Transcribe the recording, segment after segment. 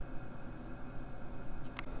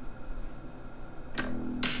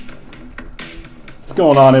What's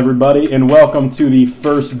going on, everybody, and welcome to the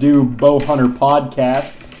First Due Bow Hunter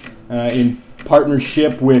podcast in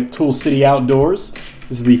partnership with Tool City Outdoors.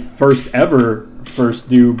 This is the first ever First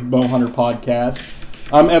Due Bow Hunter podcast.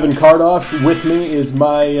 I'm Evan Kardosh. With me is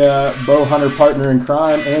my bow hunter partner in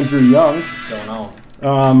crime, Andrew Youngs. What's going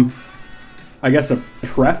on? I guess a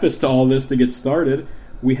preface to all this to get started,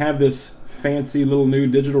 we have this fancy little new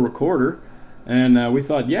digital recorder. And we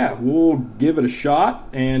thought, yeah, we'll give it a shot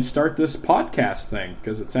and start this podcast thing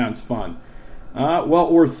because it sounds fun.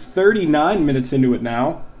 Well, we're 39 minutes into it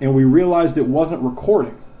now, and we realized it wasn't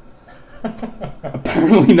recording.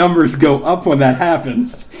 Apparently numbers go up when that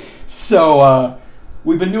happens. So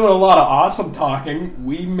we've been doing a lot of awesome talking.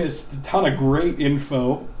 We missed a ton of great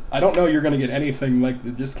info. I don't know you're going to get anything like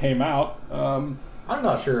that just came out. I'm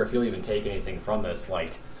not sure if you'll even take anything from this,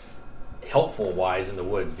 like, helpful-wise in the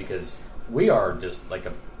woods, because we are just like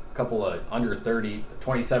a couple of under 30,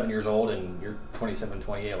 27 years old, and you're 27,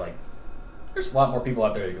 28. Like, there's a lot more people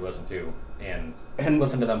out there you can listen to and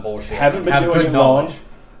listen to them bullshit. Haven't been have doing good it knowledge.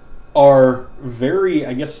 long. Are very,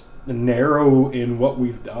 I guess, narrow in what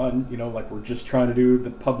we've done. You know, like we're just trying to do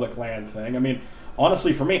the public land thing. I mean,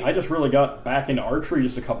 honestly, for me, I just really got back into archery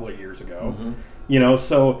just a couple of years ago. Mm-hmm. You know,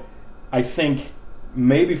 so I think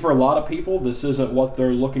maybe for a lot of people, this isn't what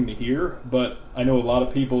they're looking to hear, but I know a lot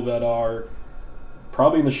of people that are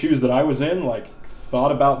probably in the shoes that I was in, like, thought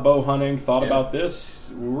about bow hunting, thought about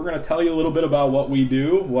this. We're going to tell you a little bit about what we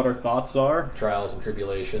do, what our thoughts are. Trials and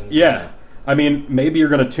tribulations. Yeah. I mean, maybe you're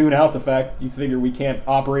going to tune out the fact you figure we can't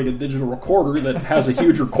operate a digital recorder that has a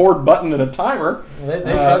huge record button and a timer. They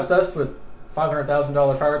trust us with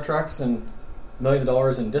 $500,000 fire trucks and millions of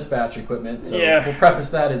dollars in dispatch equipment. So we'll preface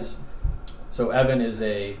that as... So Evan is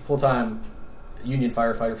a full-time union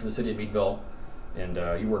firefighter for the city of Meadville, and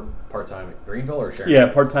you work part-time at Greenville or Sharon? Yeah,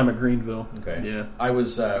 part-time at Greenville. Okay. Yeah. I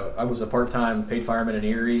was a part-time paid fireman in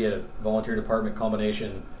Erie at a volunteer department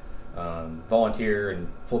combination, volunteer and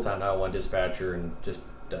full-time 911 dispatcher, and just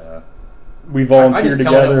we volunteer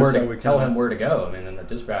together. Tell him where to go. I mean, and the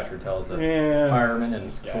dispatcher tells the firemen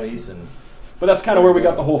and police and. But that's kind of where we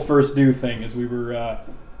got the whole First Due thing. Is we were.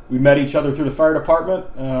 We met each other through the fire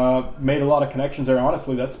department, made a lot of connections there.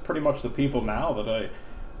 Honestly, that's pretty much the people now that I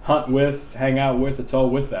hunt with, hang out with. It's all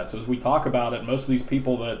with that. So as we talk about it, most of these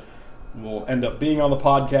people that will end up being on the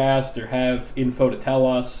podcast or have info to tell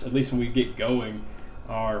us, at least when we get going,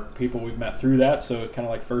 are people we've met through that. So it kind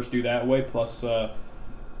of like First Due that way, plus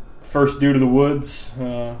First Due to the woods.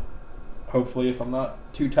 Hopefully, if I'm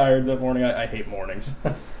not too tired that morning. I hate mornings.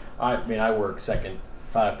 I mean, I work second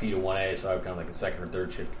 5P to 1A, so I'm kind of like a second or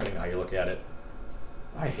third shift, depending on how you look at it.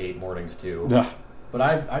 I hate mornings, too. Ugh. But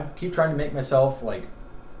I keep trying to make myself, like,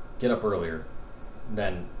 get up earlier,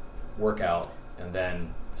 then work out, and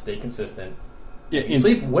then stay consistent. Yeah, you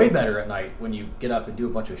sleep way better at night when you get up and do a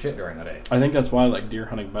bunch of shit during the day. I think that's why I like deer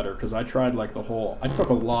hunting better, because I tried, like, I took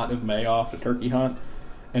a lot of May off to turkey hunt,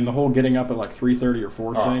 and the whole getting up at, like, 3:30 or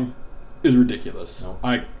 4 thing is ridiculous. No.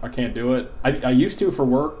 I can't do it. I used to for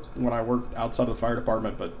work when I worked outside of the fire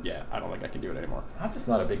department, but yeah, I don't think I can do it anymore. I'm just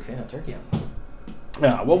not a big fan of turkey hunting.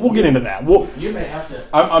 Yeah, well, we'll get into that. You may have to.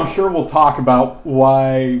 I'm sure we'll talk about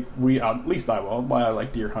why at least I will, why I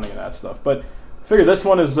like deer hunting and that stuff. But I figure this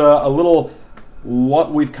one is a little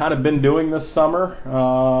what we've kind of been doing this summer,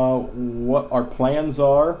 what our plans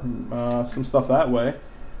are, some stuff that way.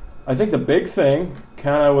 I think the big thing,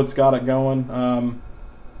 kind of what's got it going,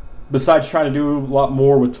 besides trying to do a lot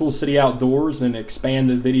more with Tool City Outdoors and expand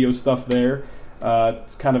the video stuff there,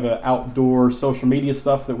 it's kind of an outdoor social media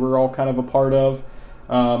stuff that we're all kind of a part of.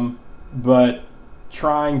 But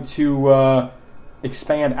trying to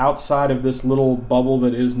expand outside of this little bubble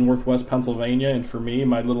that is Northwest Pennsylvania. And for me,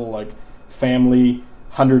 my little like family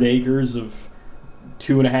 100 acres of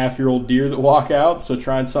 2.5-year-old deer that walk out. So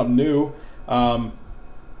trying something new.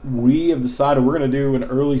 We have decided we're going to do an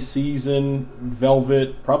early season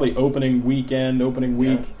velvet, probably opening week,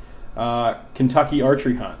 Kentucky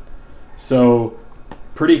archery hunt. So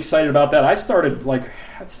pretty excited about that. I started,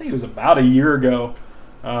 I'd say it was about a year ago,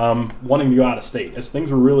 wanting to go out of state. As things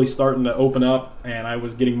were really starting to open up and I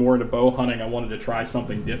was getting more into bow hunting, I wanted to try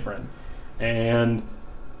something different. And,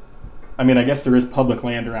 I mean, I guess there is public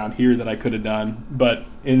land around here that I could have done. But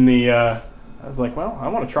I was like, well, I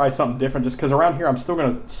want to try something different just because around here I'm still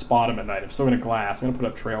going to spot them at night. I'm still going to glass. I'm going to put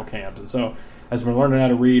up trail cams. And so as we're learning how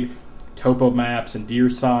to read topo maps and deer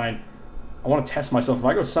sign, I want to test myself. If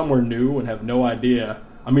I go somewhere new and have no idea,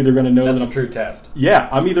 I'm either going to know that's a true test. Yeah,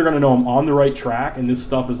 I'm either going to know I'm on the right track and this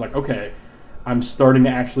stuff is like, okay, I'm starting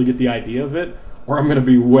to actually get the idea of it, or I'm going to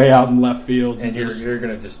be way out in left field. And you're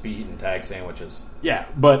going to just be eating tag sandwiches. Yeah,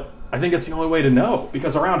 but I think it's the only way to know,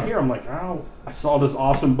 because around here I'm like, oh, I saw this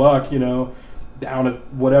awesome buck, down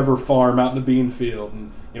at whatever farm out in the bean field,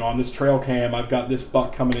 and on this trail cam I've got this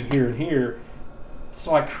buck coming in here and here,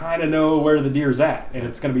 so I kind of know where the deer's at, and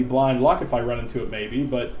it's going to be blind luck if I run into it maybe,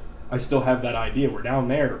 but I still have that idea. We're down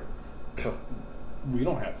there, we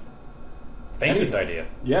don't have faintest idea.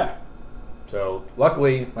 Yeah. So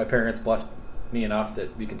luckily my parents blessed me enough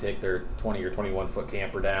that we can take their 20 or 21 foot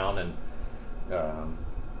camper down, and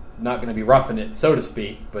not going to be roughing it, so to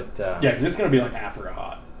speak, but yeah, because it's going to be like after a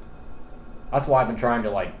hot. That's why I've been trying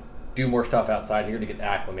to do more stuff outside here to get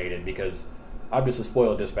acclimated, because I'm just a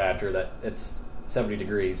spoiled dispatcher that it's 70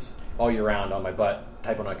 degrees all year round on my butt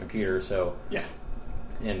typing on a computer. So yeah,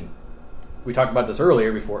 and we talked about this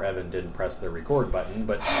earlier before Evan didn't press the record button,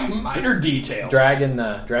 but minor details. Dragging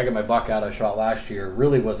my buck out I shot last year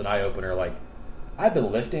really was an eye opener. I've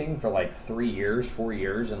been lifting for 4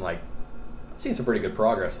 years, and I've seen some pretty good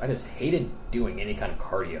progress. I just hated doing any kind of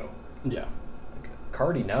cardio. Yeah.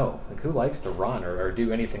 Cardi, no. Who likes to run or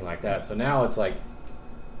do anything like that? So now it's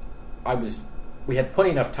we had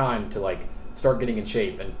plenty enough time to start getting in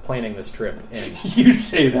shape and planning this trip. And you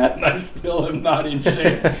say that, and I still am not in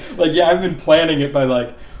shape. I've been planning it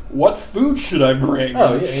by what food should I bring?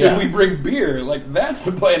 Oh, yeah, should we bring beer? That's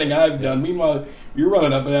the planning I've done. Meanwhile, you're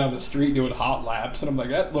running up and down the street doing hot laps, and I'm like,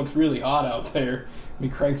 that looks really hot out there. Let me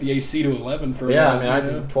crank the AC to 11 for a while. I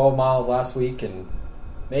did 12 miles last week, and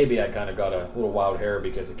maybe I kind of got a little wild hair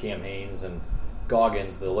because of Cam Haines and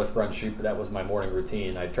Goggins, the lift, run, shoot, but that was my morning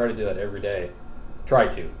routine. I try to do that every day. Try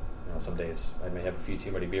to. Some days I may have a few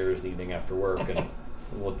too many beers the evening after work and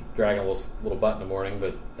dragging a little butt in the morning,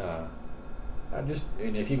 but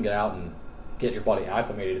if you can get out and get your body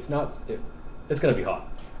acclimated, it's going to be hot.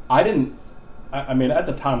 I mean, at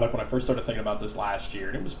the time, when I first started thinking about this last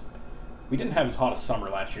year, we didn't have as hot a summer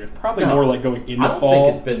last year. It's probably more going into fall. I don't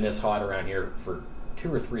think it's been this hot around here for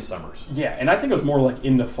 2 or 3 summers. Yeah, and I think it was more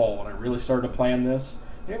into fall when I really started to plan this.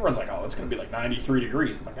 And everyone's like, oh, it's going to be 93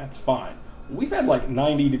 degrees. I'm like, that's fine. We've had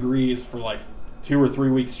 90 degrees for 2 or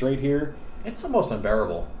 3 weeks straight here. It's almost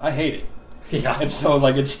unbearable. I hate it. Yeah. And so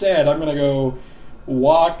instead I'm going to go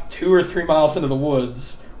walk 2 or 3 miles into the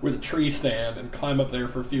woods with a tree stand and climb up there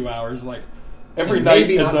for a few hours. Every night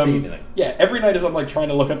as every night as I'm trying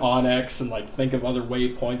to look at Onyx and think of other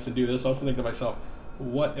waypoints and do this, I also think to myself,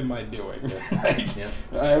 what am I doing?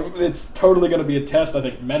 It's totally going to be a test, I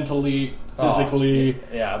think, mentally, physically.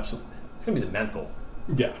 Yeah, absolutely. It's going to be the mental.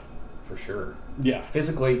 Yeah. For sure. Yeah.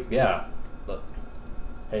 Physically, yeah. But,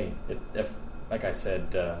 hey, if like I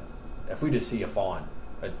said, if we just see a fawn,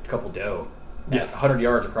 a couple doe, 100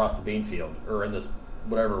 yards across the bean field, or in this,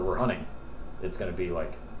 whatever we're hunting, it's going to be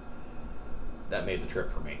that made the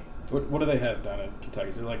trip for me. What do they have down in Kentucky?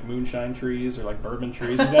 Is it moonshine trees or bourbon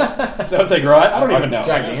trees? Is that what they grow? I don't even know.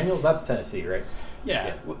 Jack Daniels, that's Tennessee, right?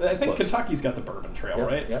 Yeah. I think Kentucky's got the bourbon trail,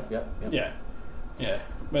 right? Yep. Yeah.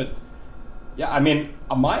 But, yeah, I mean,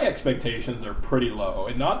 my expectations are pretty low.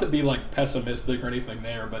 And not to be, pessimistic or anything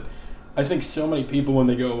there, but I think so many people when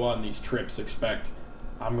they go on these trips expect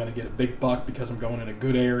I'm going to get a big buck because I'm going in a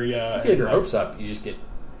good area. If you have your hopes up, you just get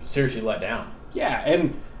seriously let down. Yeah,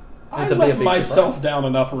 and I let myself down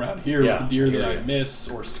enough around here with the deer that I miss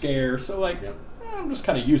or scare, so I'm just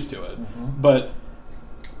kind of used to it. Mm-hmm. But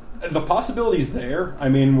the possibility's there. I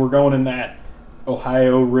mean, we're going in that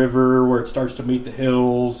Ohio River where it starts to meet the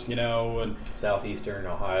hills, and southeastern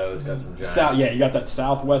Ohio's got some giants. You got that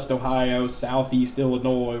southwest Ohio, southeast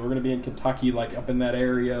Illinois. We're going to be in Kentucky, up in that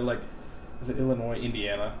area, is it Illinois,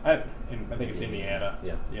 Indiana? I think it's Indiana.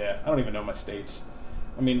 Yeah. I don't even know my states.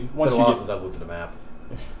 I mean, once you get since I've looked at a map.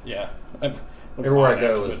 Yeah. Everywhere I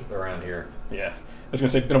go is around here. Yeah. I was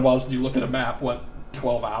going to say, been a while since you looked at a map,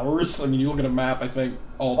 12 hours? I mean, you look at a map, I think,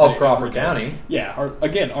 all day. Oh, Crawford County. Yeah.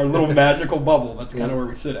 Our little magical bubble. That's kind of where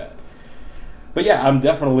we sit at. But yeah, I'm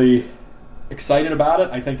definitely excited about it.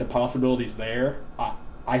 I think the possibility's there.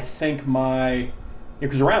 I think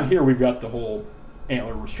because around here we've got the whole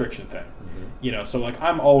antler restriction thing. Mm-hmm. So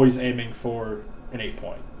I'm always aiming for an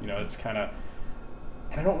 8-point. It's kind of,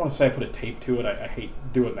 and I don't want to say I put a tape to it. I hate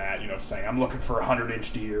doing that, saying I'm looking for a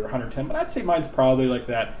 100-inch deer, 110, but I'd say mine's probably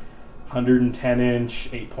that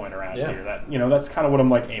 110-inch 8-point around here. That that's kind of what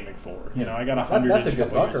I'm aiming for. I got a 100. That's a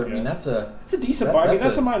good bucker. I mean, it's a decent buck. I mean,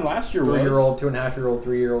 that's what mine last year was. 3-year-old, 2.5-year-old,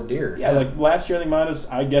 3-year-old deer. Yeah, last year I think mine is.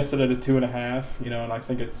 I guessed it at a 2.5. And I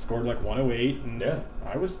think it scored 108. And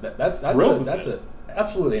I was that's thrilled with that's it.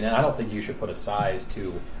 Absolutely. And I don't think you should put a size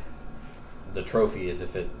to the trophy as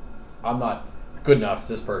if I'm not good enough as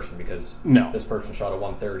this person because this person shot a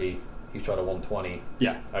 130, he shot a 120.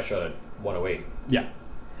 Yeah, I shot a 108. Yeah.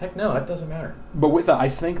 Heck no, that doesn't matter. But with that, I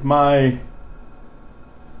think my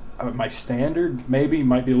standard maybe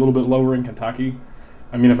might be a little bit lower in Kentucky.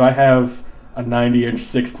 I mean, if I have a 90-inch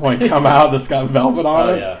 6-point come out that's got velvet on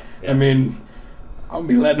it, Yeah. I mean, I'll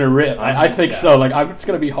be letting her rip. I think so. Like, it's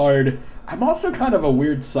going to be hard. I'm also kind of a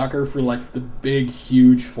weird sucker for, like, the big,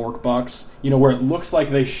 huge fork bucks, where it looks like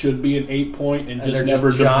they should be an 8-point and just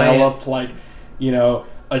never developed, like, a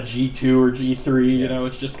G2 or G3.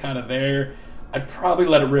 It's just kind of there. I'd probably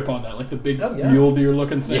let it rip on that, like the big mule deer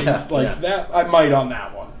looking things. That, I might on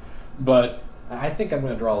that one. But I think I'm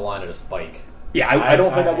going to draw a line at a spike. Yeah, I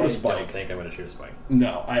don't think I would have spiked. I don't think I'm going to shoot a spike.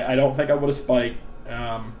 No, I don't think I would have spiked.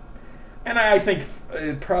 And I think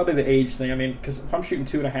probably the age thing. I mean, because if I'm shooting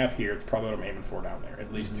 2.5 here, it's probably what I'm aiming for down there,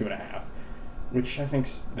 at least 2.5. Which I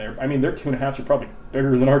think's their 2.5s are probably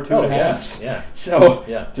bigger than our 2.5s. Yeah. So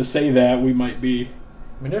to say that, we might be.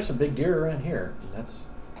 I mean, there's some big deer around here.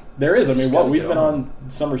 There is. I mean, we've been on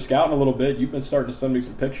summer scouting a little bit. You've been starting to send me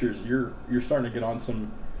some pictures. You're starting to get on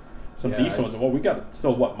some decent ones. Well, we got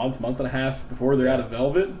still month and a half before they're out of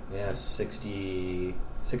velvet. Yeah,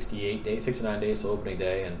 68 days, 69 days till opening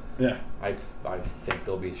day, and I think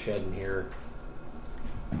they'll be shedding here.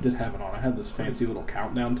 I did have it on. I had this fancy little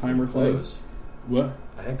countdown timer thing. What?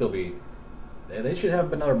 I think they'll be. They should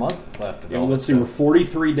have another month left. Yeah, well, let's see. We're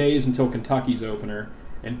 43 days until Kentucky's opener,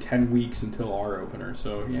 and 10 weeks until our opener.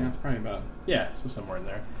 So it's probably about so somewhere in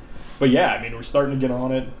there. But yeah, I mean, we're starting to get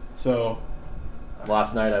on it. So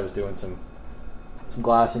last night I was doing some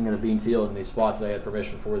glassing in a bean field in these spots that I had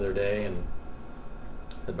permission for their day, and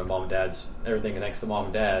had my mom and dad's everything. Thanks to mom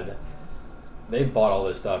and dad, they've bought all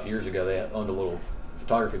this stuff years ago. They owned a little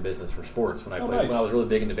photography business for sports when I played. Nice. When I was really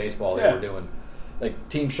big into baseball, they were doing like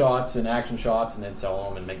team shots and action shots, and then sell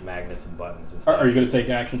them and make magnets and buttons and stuff. Are you going to take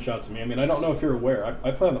action shots of me? I mean, I don't know if you're aware.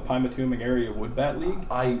 I play on the Pymatuming Area Wood Bat League.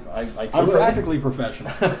 I'm practically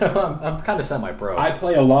professional. I'm kind of semi-pro. I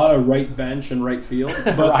play a lot of right bench and right field,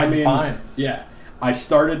 but I mean, fine. Yeah, I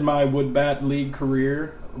started my Wood Bat League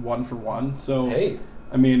career 1-for-1. So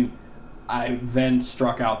I mean, I then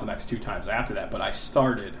struck out the next 2 times after that, but I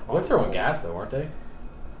started. They're throwing gas though, aren't they?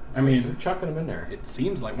 I mean, they're chucking them in there. It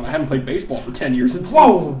seems like when I haven't played baseball for 10 years.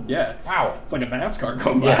 Whoa! Yeah. Wow. It's like a NASCAR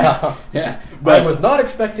going by. Yeah. But I was not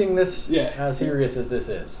expecting this as serious as this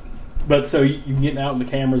is. But so you're getting out in the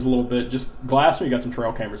cameras a little bit. Just glass, or you got some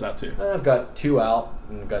trail cameras out too? I've got 2 out,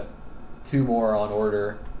 and I've got 2 more on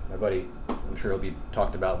order. My buddy, I'm sure he'll be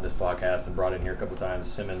talked about in this podcast and brought in here a couple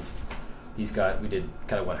times, Simmons. We did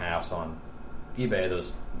kind of 1/2s on eBay,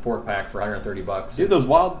 those 4-pack for $130. Dude, those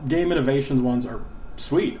Wild Game Innovations ones are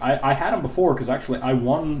sweet. I had them before because actually I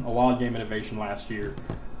won a Wild Game Innovation last year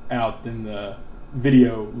out in the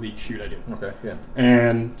video league shoot I did. Okay, yeah.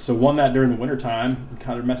 And so won that during the wintertime,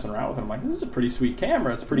 kind of messing around with it. I'm like, this is a pretty sweet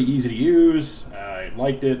camera. It's pretty easy to use. I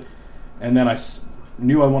liked it. And then I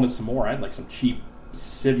knew I wanted some more. I had like some cheap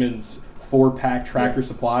Simmons 4-pack Tractor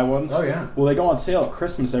Supply ones. Oh, yeah. Well, they go on sale at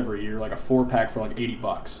Christmas every year, like a 4-pack for like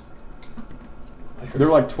 $80.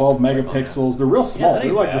 They're like 12 megapixels. They're real small.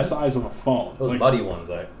 They're like the size of a phone. Those Buddy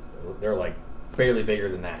ones, they're like barely bigger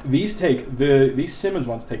than that. These Simmons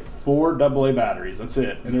ones take 4 AA batteries. That's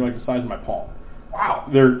it, and they're like the size of my palm. Wow,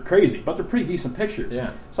 they're crazy, but they're pretty decent pictures.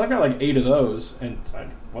 Yeah. So I've got like 8 of those, and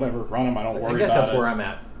whatever, run them. I don't worry about it. I guess that's where I'm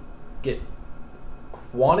at. Get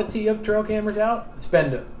quantity of trail cameras out,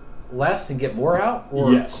 spend less and get more out,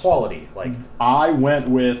 or quality. Like I went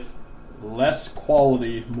with less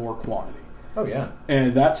quality, more quantity. Oh, yeah.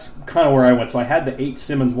 And that's kind of where I went. So I had the 8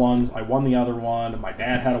 Simmons ones. I won the other one. My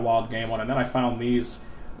dad had a Wild Game one. And then I found these.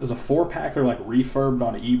 There's a 4-pack. They're like refurbed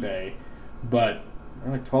on eBay. But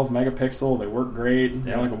they're like 12 megapixel. They work great.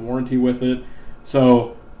 They have like a warranty with it.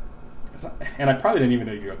 So, and I probably didn't even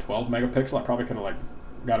need to go 12 megapixel. I probably could have like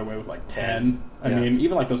got away with like 10. I mean,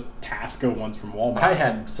 even like those Tasco ones from Walmart. I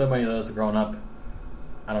had so many of those growing up.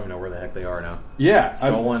 I don't even know where the heck they are now. Yeah.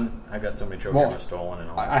 Stolen. I got so many trail cameras stolen.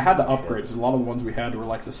 And all I had to upgrade because a lot of the ones we had were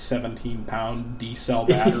like the 17-pound D-cell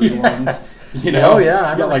battery ones. You know? Oh, yeah.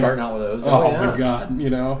 I remember starting out with those. Oh my God.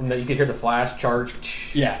 You know? And you could hear the flash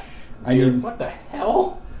charge. Yeah. What the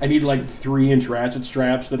hell? I need like 3-inch ratchet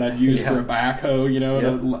straps that I'd use for a backhoe,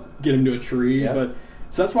 to get them to a tree. Yeah. But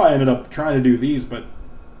so that's why I ended up trying to do these. But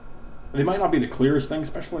they might not be the clearest thing,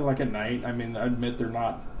 especially like at night. I mean, I admit they're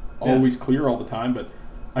not always clear all the time, but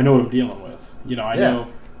I know what I'm dealing with. I know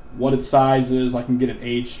what its size is. I can get an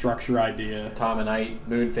age structure idea. Time of night,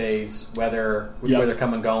 moon phase, weather, which way they're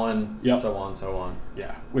coming going, so on and so on.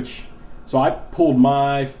 Yeah, so I pulled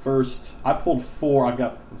I pulled 4. I've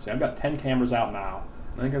got 10 cameras out now.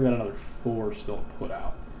 I think I've got another 4 still to put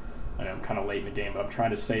out. I know I'm kind of late in the game, but I'm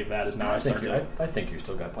trying to save that as now I think you've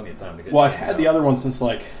still got plenty of time to get. Well, I've had the other one since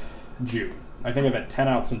like June. I think I've had 10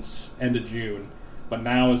 out since end of June. But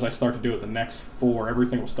now, as I start to do it, the next 4,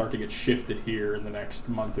 everything will start to get shifted here in the next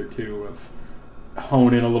month or two of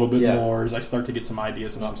hone in a little bit more as I start to get some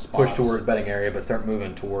ideas and some spots. Push towards bedding area, but start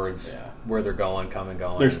moving towards where they're going, coming.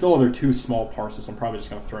 There's still other 2 small parcels. I'm probably just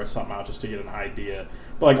going to throw something out just to get an idea.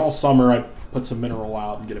 But like all summer, I put some mineral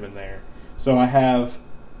out and get them in there. So I have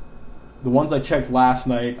the ones I checked last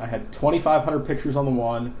night. I had 2,500 pictures on the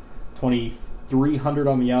one, 2,300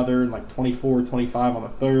 on the other, and like 24, 25 on the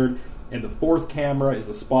third. And the fourth camera is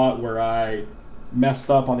the spot where I messed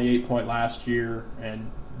up on the 8-point last year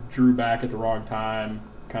and drew back at the wrong time.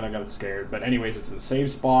 Kind of got scared. But anyways, it's in the same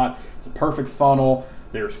spot. It's a perfect funnel.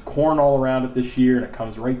 There's corn all around it this year, and it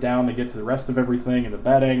comes right down to get to the rest of everything in the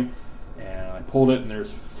bedding. And I pulled it, and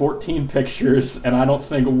there's 14 pictures, and I don't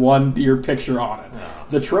think one deer picture on it. No.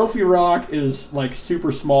 The trophy rock is like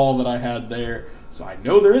super small that I had there. So I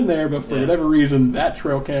know they're in there, but for whatever reason, that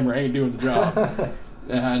trail camera ain't doing the job.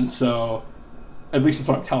 And so, at least that's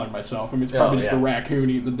what I'm telling myself. I mean, it's probably just a raccoon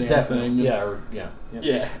eating the damn thing.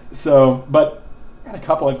 Yeah. So, but I got a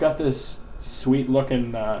couple. I've got this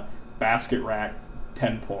sweet-looking basket rack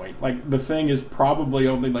 10-point. Like, the thing is probably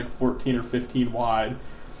only like 14 or 15 wide,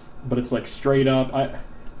 but it's like straight up.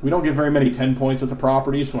 We don't get very many 10 points at the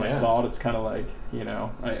property, so when I saw it, it's kind of like,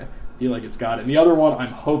 I feel like it's got it. And the other one,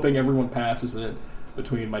 I'm hoping everyone passes it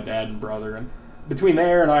between my dad and brother. And between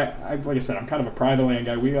there and I like I said, I'm kind of a private land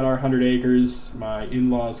guy. We got our 100 acres. My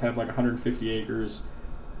in-laws have like 150 acres.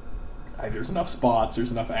 There's enough spots. There's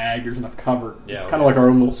enough ag. There's enough cover. It's kind of like our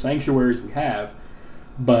own little sanctuaries we have.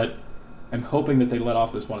 But I'm hoping that they let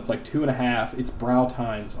off this one. It's like 2.5. Its brow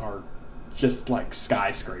tines are just like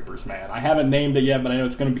skyscrapers, man. I haven't named it yet, but I know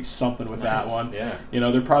it's going to be something with that one. Yeah.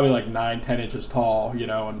 They're probably like 9-10 inches tall,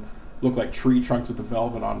 and look like tree trunks with the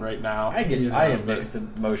velvet on right now. I have mixed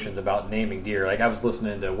emotions about naming deer. Like, I was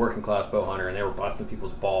listening to Working Class Bow Hunter, and they were busting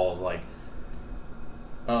people's balls like,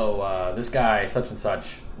 this guy such and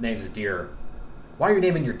such names his deer. Why are you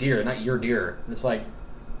naming your deer, not your deer? And it's like,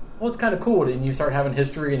 well, it's kind of cool. And you start having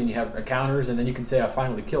history, and you have encounters, and then you can say, I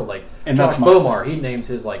finally killed. Like, and Josh Bomar, he names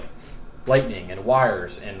his like lightning and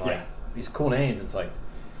wires and like these cool names. It's like,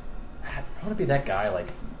 I want to be that guy, like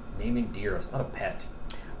naming deer. It's not a pet.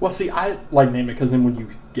 Well, see, I like naming it because then when you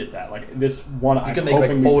get that, like this one, you can make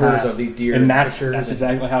like folders of these deer, and that's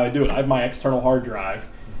exactly how I do it. I have my external hard drive,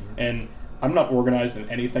 and I'm not organized in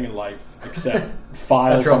anything in life except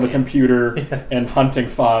files on the computer and hunting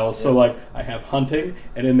files. So like I have hunting,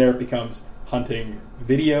 and in there it becomes hunting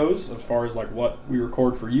videos as far as like what we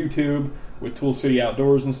record for YouTube with Tool City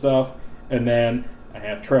Outdoors and stuff, and then I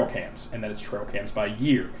have trail cams, and then it's trail cams by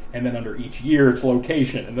year, and then under each year it's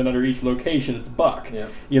location, and then under each location it's buck. So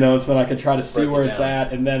then I can try to see where it's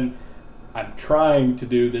at, and then I'm trying to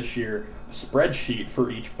do this year a spreadsheet for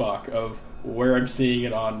each buck of where I'm seeing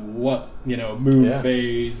it on what moon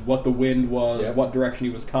phase, what the wind was, what direction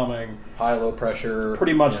he was coming, high low pressure,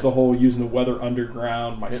 pretty much the whole using the weather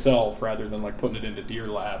underground myself rather than like putting it into Deer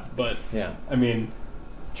Lab. But I mean,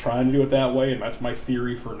 trying to do it that way, and that's my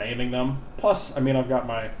theory for naming them. Plus, I mean, I've got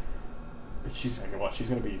she's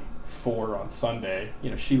going to be 4 on Sunday.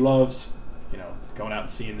 She loves, going out and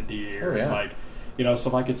seeing the deer. And like, so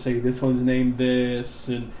if I could say this one's named this,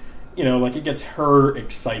 and, like it gets her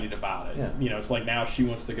excited about it. It's like now she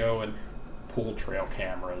wants to go and pull trail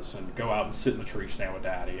cameras and go out and sit in the tree stand with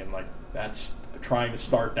Daddy. And like, that's trying to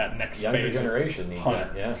start that next Younger phase. Generation needs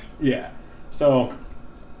that, Yeah. So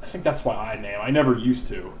I think that's why I name. I never used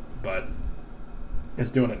to, but it's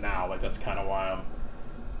doing it now. Like, that's kind of why I'm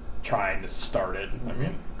trying to start it. I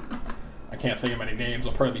mean, I can't think of many names.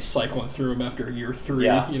 I'll probably be cycling through them after year 3.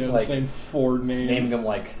 Like, the same 4 names. Naming them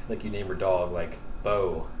like you name your dog, like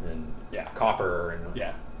Bo and Copper.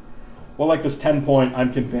 And well, like this 10-point,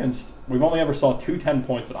 I'm convinced we've only ever saw 2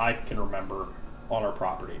 10-points that I can remember on our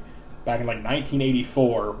property. Back in like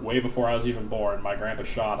 1984, way before I was even born, my grandpa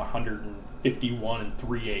shot 151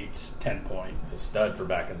 3/8 10-point. It's a stud for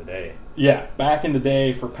back in the day. Yeah, back in the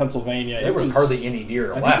day for Pennsylvania, there was hardly any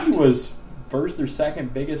deer left. I think he was first or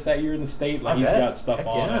second biggest that year in the state. Like, he's got stuff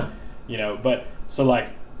on it, But so like,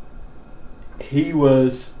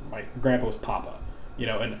 my grandpa was Papa,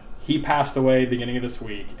 and he passed away beginning of this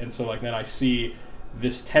week, and so like then I see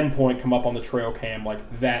this 10-point come up on the trail cam like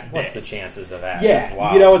that day. What's the chances of that? Yeah,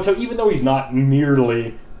 wow. And so even though he's not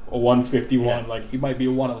nearly a 151, like he might be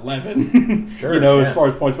a 111, as far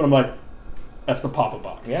as points, but I'm like, that's the Papa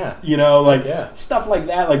buck. Stuff like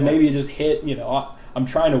that, like maybe it just hit, I'm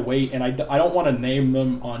trying to wait, and I don't want to name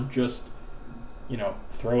them on just,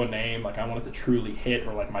 throw a name. Like, I want it to truly hit,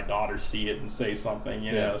 or like my daughter see it and say something,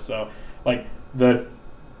 you know. So, like, the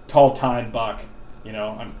Tall Tine Buck,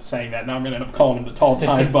 I'm saying that now. I'm going to end up calling him the Tall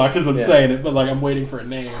Tine Buck as I'm saying it, but like, I'm waiting for a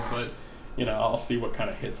name. But I'll see what kind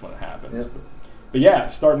of hits when it happens. Yep. But yeah,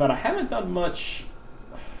 starting that, I haven't done much.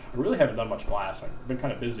 I really haven't done much glassing. I've been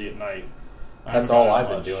kind of busy at night. That's all I've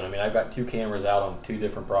been doing. I mean, I've got 2 cameras out on 2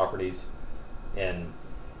 different properties, and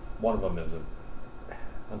one of them is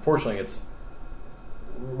unfortunately, it's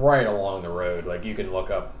right along the road. Like, you can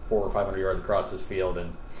look up 400 or 500 yards across this field,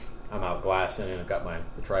 and I'm out glassing, and I've got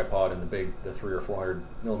the tripod and the 300 or 400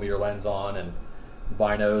 millimeter lens on, and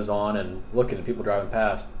binos on, and looking at people driving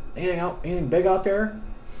past. Anything big out there?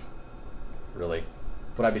 Really?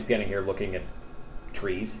 Would I be standing here looking at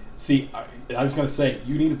trees? See, I was going to say,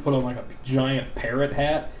 you need to put on like a giant parrot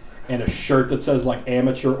hat and a shirt that says like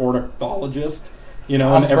amateur ornithologist, and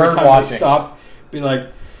every time they stop, be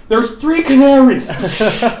like, there's 3 canaries,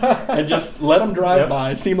 and just let them drive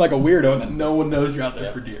by. Seem like a weirdo, and then no one knows you're out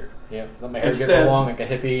there for deer. Yeah, let my hair get along like a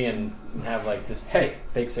hippie and have like this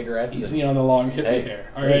fake cigarettes. Easy on the long hippie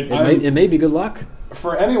hair. All right, it may be good luck.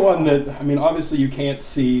 For anyone that, obviously you can't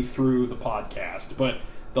see through the podcast, but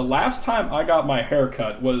the last time I got my hair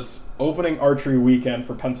cut was opening archery weekend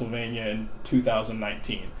for Pennsylvania in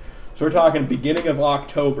 2019. So we're talking beginning of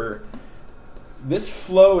October. This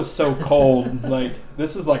flow is so cold. Like,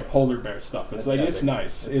 this is like polar bear stuff. It's it's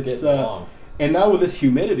nice. It's long. And now with this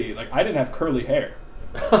humidity, like, I didn't have curly hair.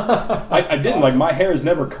 I didn't. Awesome. Like, my hair is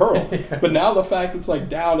never curled. But now the fact it's like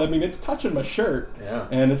down, it's touching my shirt. Yeah.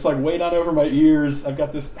 And it's like way down over my ears. I've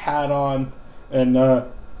got this hat on, and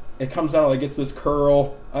it comes out, like, gets this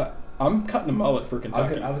curl. I'm cutting a mullet for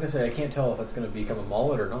Kentucky. I was going to say, I can't tell if that's going to become a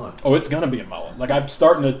mullet or not. Oh, it's going to be a mullet. Like, I'm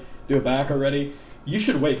starting to do it back already. You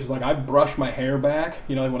should wait, because, like, I brush my hair back,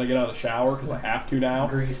 when I get out of the shower, because I have to now.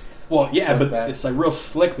 Grease. Well, yeah, but it's, like, real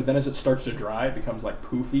slick, but then as it starts to dry, it becomes, like,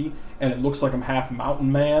 poofy, and it looks like I'm half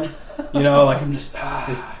mountain man. Like, I'm just...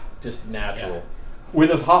 Just natural. Yeah. With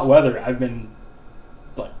this hot weather, I've been,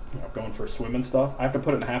 like, going for a swim and stuff. I have to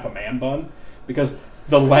put it in half a man bun, because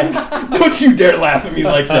the length... Don't you dare laugh at me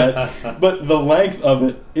like that. But the length of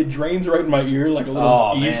it, it drains right in my ear like a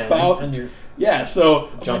little eave spout. And you're... Yeah, so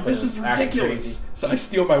I'm like, this is ridiculous. So I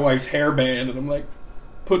steal my wife's hairband, and I'm like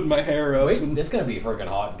putting my hair up. Wait, it's going to be freaking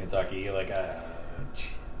hot in Kentucky. Like,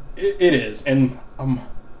 it is, and I'm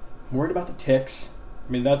worried about the ticks.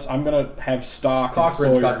 I'm going to have stock.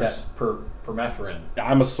 Cochran's got that permethrin.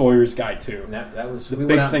 I'm a Sawyer's guy too. And that was we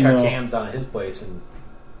went out and checked cams down at his place in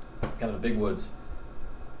kind of the big woods.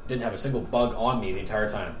 Didn't have a single bug on me the entire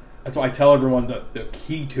time. That's why I tell everyone the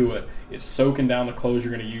key to it is soaking down the clothes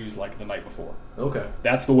you're going to use like the night before. Okay.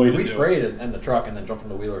 That's the way to do it. We sprayed it in the truck and then jumped on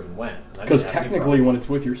the wheelers and went. Because technically when it's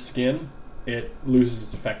with your skin, it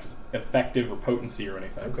loses its effective or potency or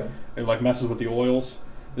anything. Okay. It like messes with the oils.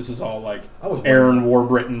 This is all like Aaron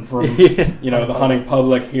Warbriton from the hunting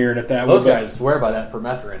public hearing it that way. Those guys swear by that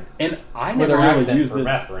permethrin. And I never really used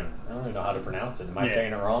permethrin. I don't even know how to pronounce it. Am I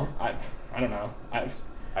saying it wrong? I don't know.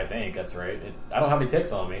 I think that's right. I don't have any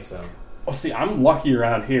ticks on me, so. Well, see, I'm lucky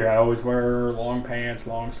around here. I always wear long pants,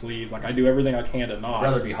 long sleeves. Like, I do everything I can to not. I'd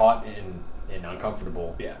rather be hot and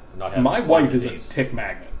uncomfortable. Yeah. Not have my wife is a tick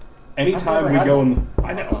magnet. Anytime we go in,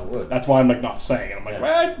 I know. That's why I'm like not saying it. I'm like,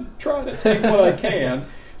 well, I try to take what I can.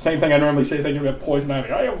 Same thing I normally say thinking about poison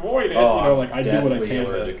ivy. I avoid it. I do what I can.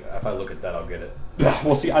 If I look at that, I'll get it.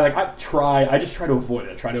 Well, see, I just try to avoid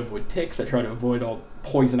it. I try to avoid ticks. I try to avoid all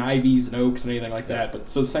poison ivies and oaks and anything like that. But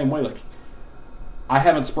so the same way, like, I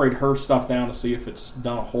haven't sprayed her stuff down to see if it's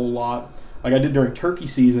done a whole lot. Like I did during turkey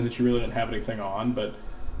season, that she really didn't have anything on. But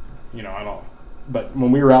I don't. But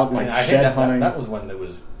when we were out like shed hunting, that was when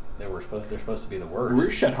they're supposed to be the worst. We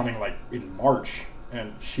were shed hunting like in March.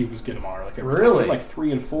 And she was getting them on her like every really? time. Like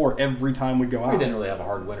 3 and 4 every time we go out. We didn't really have a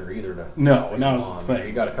hard winter either. No, that was the thing.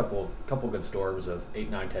 You got a couple good storms of 8,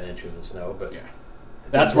 9, 10 inches of snow, but yeah,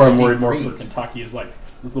 that's where I'm worried more for Kentucky is like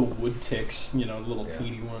those little wood ticks, little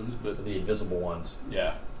teeny ones, but the invisible ones.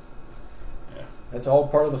 Yeah. That's all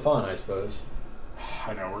part of the fun, I suppose.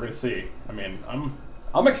 I know. We're gonna see.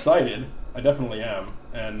 I'm excited. I definitely am,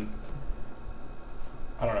 and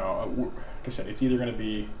I don't know. Like I said, it's either gonna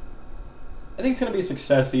be. I think it's going to be a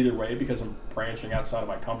success either way because I'm branching outside of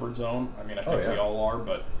my comfort zone. I think we all are,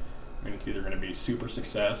 but it's either going to be super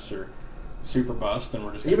success or super bust, and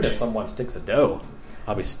we're just even if someone sticks a doe,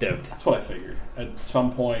 I'll be stoked. That's what I figured. At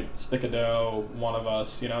some point, stick a doe, one of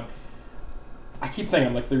us. I keep thinking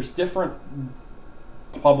I'm like, there's different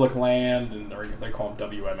public land, and they call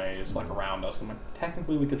them WMAs, like around us. I'm like,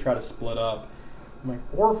 technically we could try to split up. I'm like,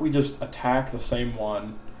 or if we just attack the same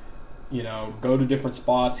one. go to different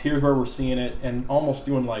spots. Here's where we're seeing it, and almost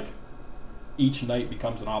doing like each night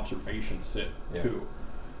becomes an observation sit too.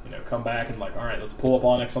 Come back and like, all right, let's pull up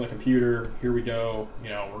Onyx on the computer. Here we go.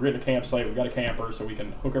 We're getting a campsite. We've got a camper, so we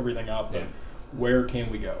can hook everything up. Yeah. And where can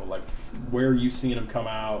we go? Like, where are you seeing them come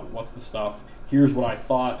out? What's the stuff? Here's what I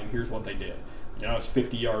thought, and here's what they did. It's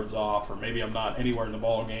 50 yards off, or maybe I'm not anywhere in the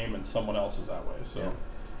ball game, and someone else is that way. So,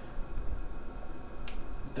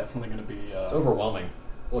 definitely going to be. It's overwhelming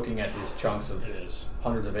looking at these chunks of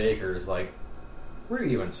hundreds of acres. Like, where do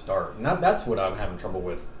you even start? And that's what I'm having trouble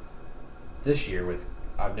with this year.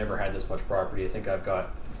 I've never had this much property. I think I've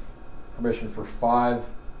got permission for 5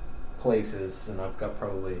 places, and I've got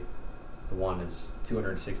probably the one is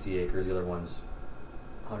 260 acres, the other one's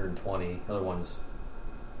 120, the other one's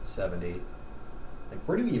 70. Like,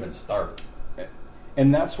 where do you even start?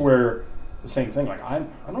 And that's where the same thing. Like, I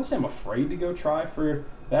don't say I'm afraid to go try for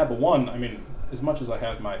that, but one, I mean, as much as I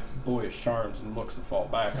have my boyish charms and looks to fall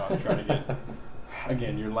back on, trying to get,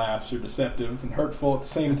 again, your laughs are deceptive and hurtful at the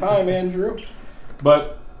same time, Andrew.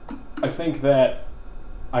 But I think that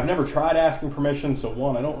I've never tried asking permission, so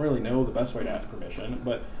one, I don't really know the best way to ask permission,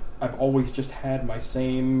 but I've always just had my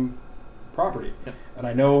same property. Yep. And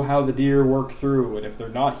I know how the deer work through, and if they're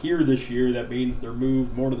not here this year, that means they're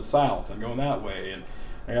moved more to the south and going that way. And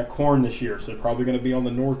I got corn this year, so they're probably going to be on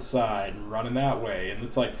the north side and running that way. And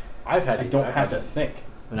it's like, I don't have to think.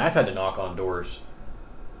 And I've had to knock on doors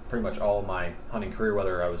pretty much all of my hunting career,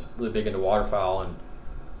 whether I was really big into waterfowl, and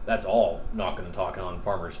that's all knocking and talking on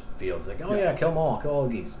farmers' fields. Like, oh yeah, kill them all, kill all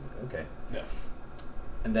the geese. Okay. Yeah.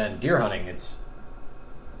 And then deer hunting, it's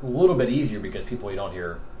a little bit easier because you don't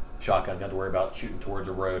hear shotguns. You don't have to worry about shooting towards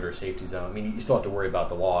a road or safety zone. I mean, you still have to worry about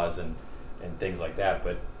the laws and things like that.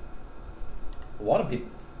 But a lot of people,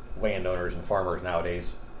 landowners and farmers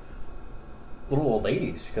nowadays, little old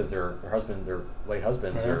ladies, because their late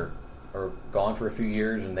husbands are gone for a few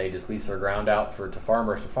years, and they just lease their ground out to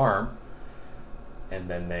farmers to farm. And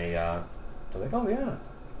then they're like, oh yeah,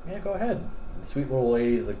 go ahead. The sweet little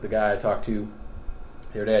ladies, like the guy I talked to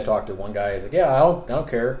the other day, I talked to one guy. He's like, yeah, I don't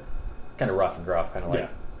care. Kind of rough and gruff, kind of like,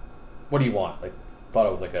 what do you want? Like, thought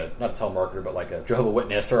it was like not a telemarketer, but like a Jehovah's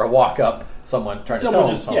Witness or a walk-up, someone trying to sell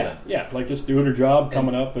them something. Yeah, like just doing her job,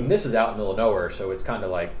 coming up. And this is out in the middle of nowhere, so it's kind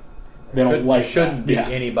of like, there shouldn't be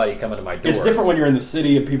anybody coming to my door. It's different when you're in the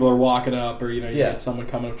city and people are walking up, or you get someone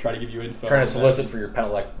coming up trying to give you info, trying to solicit for your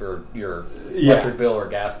or your electric bill or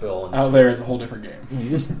gas bill. And out there is a whole different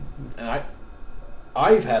game. And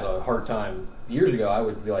I've had a hard time years ago. I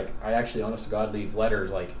would be like, I actually, honest to God, leave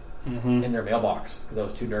letters like in their mailbox because I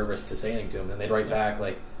was too nervous to say anything to them, and they'd write back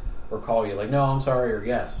like, or call you like, no, I'm sorry, or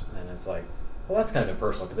yes, and it's like, well, that's kind of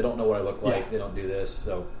impersonal because they don't know what I look like. They don't do this.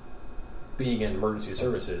 So being in emergency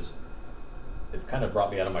services, it's kind of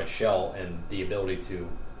brought me out of my shell, and the ability to,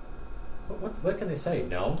 what can they say?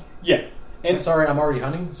 No? Yeah. And I'm sorry, I'm already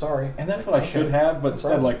hunting. Sorry. And that's what I should have, but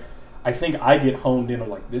instead, like, I think I get honed in on,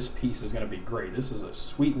 like, this piece is going to be great. This is a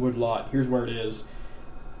sweet wood lot. Here's where it is.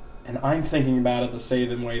 And I'm thinking about it the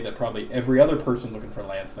same way that probably every other person looking for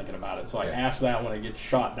land's thinking about it. So I ask that when I get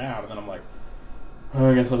shot down, and then I'm like,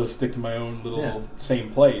 I guess I'll just stick to my own little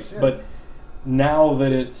same place. Yeah. But now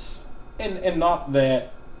that it's, and not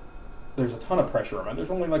that there's a ton of pressure on it.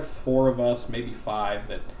 There's only like 4 of us, maybe 5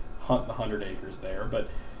 that hunt the 100 acres there, but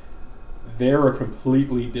they're a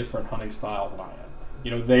completely different hunting style than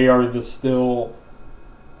I am. They are the still,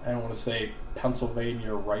 I don't want to say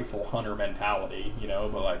Pennsylvania rifle hunter mentality,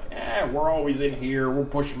 but like, we're always in here, we'll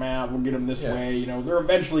push them out, we'll get them this way, they're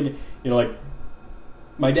eventually, like,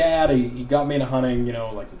 my dad, he got me into hunting,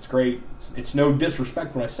 like, it's great, it's no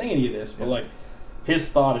disrespect when I say any of this, but like, his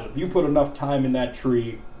thought is if you put enough time in that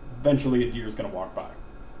tree, eventually a deer is going to walk by.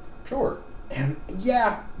 Sure. And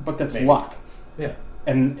but that's luck. Yeah.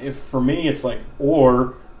 And if for me it's like,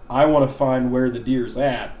 or I want to find where the deer's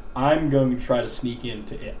at, I'm going to try to sneak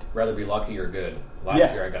into it. Rather be lucky or good.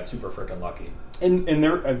 Last year I got super freaking lucky. And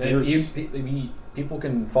there's people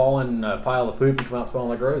can fall in a pile of poop and come out smelling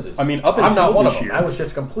like roses. I mean, up until I'm not one this of them. year, I was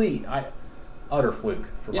just complete utter fluke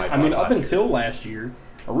for my. I mean, up until last year,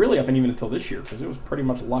 or really up and even until this year, because it was pretty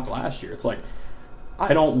much luck last year. It's like,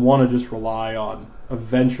 I don't want to just rely on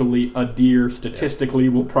eventually a deer statistically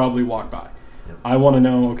will probably walk by. Yep. I want to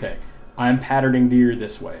know, okay, I'm patterning deer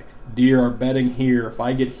this way. Deer are bedding here. If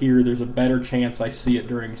I get here, there's a better chance I see it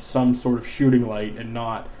during some sort of shooting light and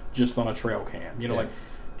not just on a trail cam. Like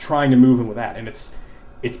trying to move in with that. And it's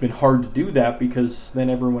been hard to do that because then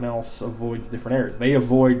everyone else avoids different areas. They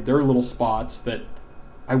avoid their little spots that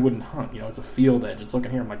I wouldn't hunt. It's a field edge. It's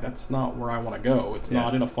looking here. I'm like, that's not where I want to go. It's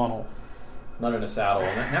not in a funnel. Not in a saddle.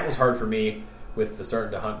 And that was hard for me with the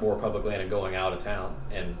starting to hunt more public land and going out of town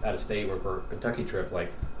and out of state with our Kentucky trip,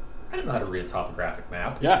 like, I didn't know how to read a topographic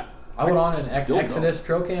map. Yeah. I went on an Still Exodus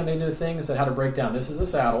trail cam. They did a thing that said how to break down. This is a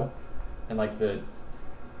saddle, and like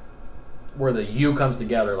where the U comes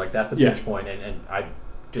together, like that's a pinch point. And I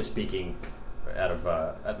just speaking out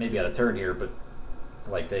of maybe out of turn here, but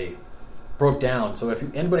like they broke down. So if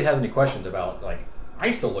anybody has any questions about, like, I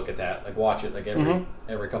still look at that, like watch it like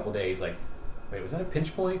every couple days. Like, wait, was that a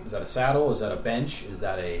pinch point? Is that a saddle? Is that a bench? Is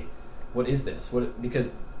that what is this?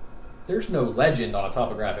 Because there's no legend on a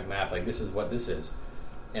topographic map. Like, this is what this is.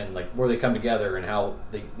 And like where they come together and how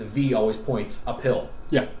the V always points uphill.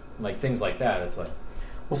 Yeah. Like things like that. It's like,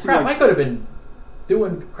 well, crap, I could have been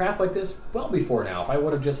doing crap like this well before now if I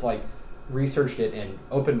would have just like researched it and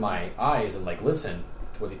opened my eyes and like listened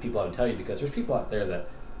to what these people have to tell you, because there's people out there that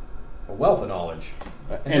are a wealth of knowledge.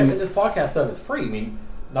 And this podcast stuff is free. I mean,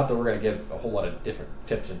 not that we're going to give a whole lot of different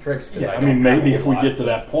tips and tricks. Yeah, I mean, maybe if we get to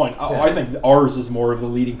that point. I think ours is more of the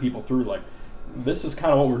leading people through, like, this is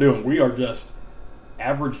kind of what we're doing. We are just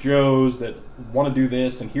average Joes that want to do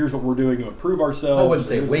this, and here's what we're doing to improve ourselves. I wouldn't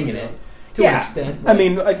say winging it to an extent. I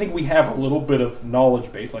mean, I think we have a little bit of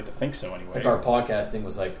knowledge base, like to think so anyway. Like our podcasting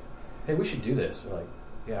was like, hey, we should do this. We're like,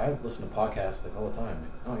 yeah, I listen to podcasts like all the time.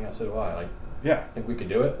 Like, oh yeah, so do I. Like, yeah, I think we could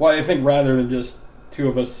do it. Well, I think rather than just two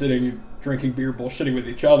of us sitting drinking beer, bullshitting with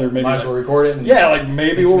each other, maybe might as well record it. And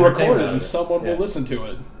maybe we'll record it and someone will listen to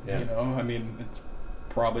it. Yeah. You know, I mean, it's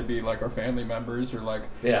probably be like our family members or like.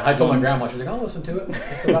 Yeah, I told my grandma, she's like, I'll listen to it.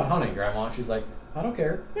 It's about hunting, Grandma. She's like, I don't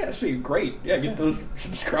care. Yeah, see, great. Yeah, get those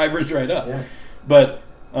subscribers right up. Yeah. But,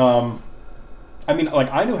 I mean,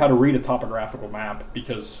 like, I knew how to read a topographical map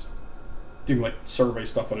because doing like survey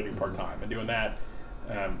stuff that I do part time and doing that,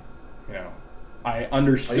 you know, I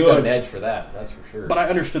understood. You got an edge for that, that's for sure. But I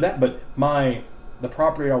understood that. But the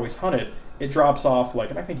property I always hunted, it drops off like,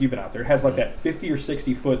 and I think you've been out there. It has like that 50 or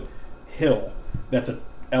 60 foot hill. That's an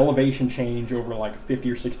elevation change over like 50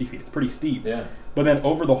 or 60 feet. It's pretty steep. Yeah. But then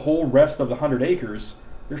over the whole rest of the 100 acres,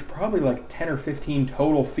 there's probably like 10 or 15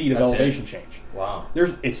 total feet of elevation change. Wow.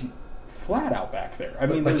 It's flat out back there. I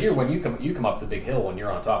mean, when you come up the big hill when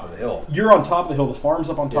you're on top of the hill. You're on top of the hill. The farm's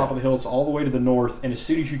up on top of the hill. It's all the way to the north. And as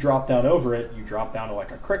soon as you drop down over it, you drop down to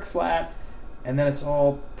like a creek flat, and then it's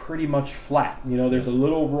all pretty much flat. You know, there's a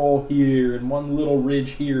little roll here and one little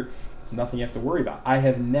ridge here. It's nothing you have to worry about. I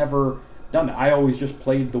have never done that. I always just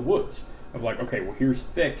played the woods of like, okay, well, here's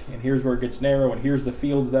thick, and here's where it gets narrow, and here's the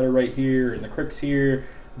fields that are right here, and the creeks here.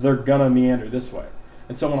 They're gonna meander this way.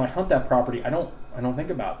 And so when I hunt that property, I don't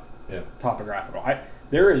think about topographical. Playing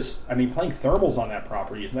thermals on that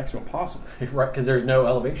property is next to impossible. Right, because there's no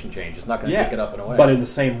elevation change. It's not going to take it up and away. But in the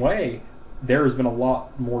same way, there has been a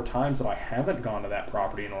lot more times that I haven't gone to that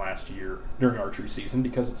property in the last year during archery season,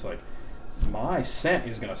 because it's like, my scent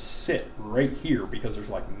is going to sit right here because there's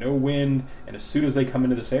like no wind, and as soon as they come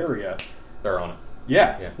into this area, they're on it.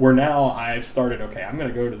 Yeah. Where now I've started, okay, I'm going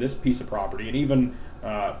to go to this piece of property, and even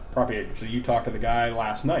property. So you talked to the guy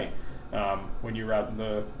last night when you were out in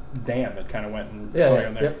the dam that kind of went and saw you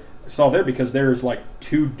on there. I saw there because there's like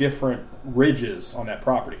two different ridges on that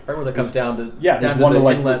property. Right where that comes down to there's one to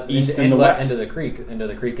like inlet, the east and the west into the creek,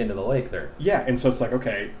 into the lake there. Yeah, and so it's like,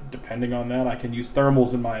 okay, depending on that, I can use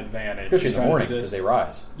thermals in my advantage, especially in the morning because they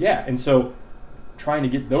rise. Yeah, and so trying to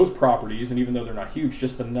get those properties, and even though they're not huge,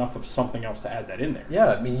 just enough of something else to add that in there. Yeah,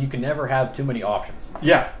 I mean, you can never have too many options.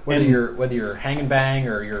 Yeah, whether you're hang and bang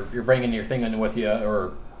or you're bringing your thing in with you,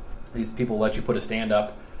 or these people let you put a stand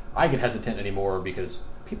up. I get hesitant anymore because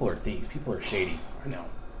people are thieves. People are shady. I know.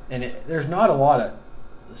 And there's not a lot of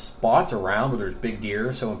spots around where there's big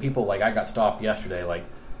deer. So when people, like, I got stopped yesterday, like,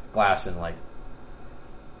 glassing, like,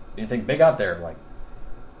 anything big out there? Like,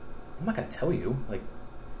 I'm not going to tell you. Like,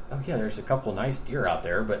 oh, yeah, there's a couple nice deer out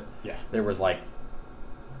there, but there was, like,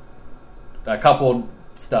 a couple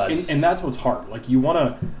studs. And that's what's hard. Like, you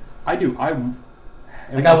want to... I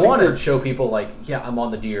want to show people, like, yeah, I'm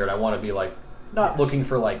on the deer, and I want to be, like, not looking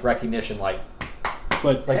for, like, recognition, like,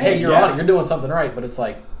 hey, you're on it, you're doing something right, but it's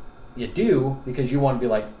like, you do because you want to be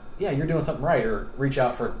like, yeah, you're doing something right, or reach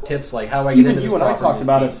out for tips, like, how do I get into this property? You and I talked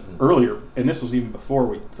about it earlier, and this was even before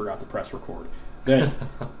we forgot to press record, that,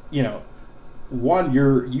 you know,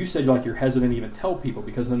 you said, like, you're hesitant to even tell people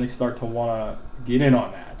because then they start to want to get in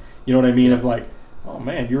on that. You know what I mean? Of like, oh,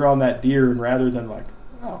 man, you're on that deer, and rather than like,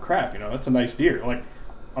 oh, crap, you know, that's a nice deer. Like,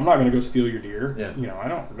 I'm not going to go steal your deer. Yeah. You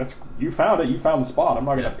know, you found it. You found the spot. I'm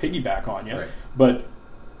not going to piggyback on you. Right. But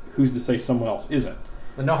who's to say someone else isn't?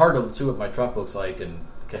 It's not hard to see what my truck looks like, and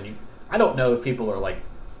I don't know if people are like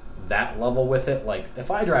that level with it. Like, if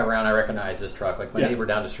I drive around, I recognize this truck. Like my neighbor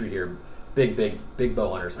down the street here, big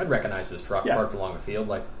bow hunters. I'd recognize this truck parked along the field.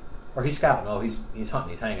 Like, or he's scouting. Oh, he's hunting.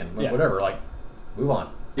 He's hanging. Yeah. Whatever. Like, move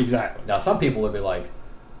on. Exactly. Now, some people would be like,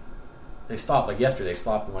 they stopped. Like yesterday, they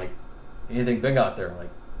stopped and like, anything big out there? Like,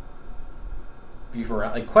 you from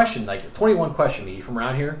around? Like, question. Like, 21 question me. You from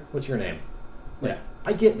around here? What's your name? Like, Yeah.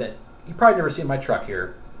 I get that. You probably never seen my truck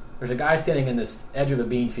here. There's a guy standing in this edge of the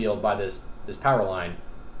bean field by this power line,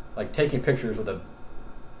 like taking pictures with a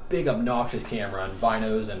big obnoxious camera and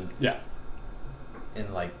binos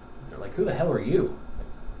and like they're like, who the hell are you? Like,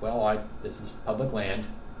 well, this is public land.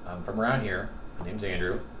 I'm from around here. My name's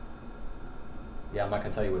Andrew. Yeah, I'm not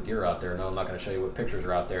going to tell you what deer are out there. No, I'm not going to show you what pictures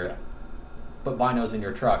are out there. Yeah. Put binos in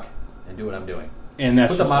your truck and do what I'm doing. And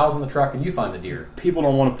that's put the miles on the truck and you find the deer. People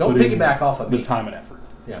don't want to don't put piggyback off of the me. time and effort.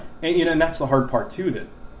 Yeah, and and that's the hard part too. That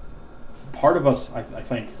part of us, I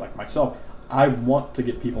think, like myself, I want to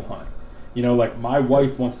get people hunting. Like my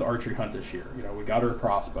wife wants to archery hunt this year. We got her a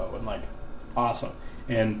crossbow and like, awesome.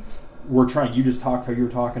 And we're trying. You just talked how you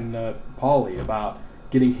were talking to Paulie about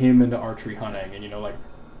getting him into archery hunting, and like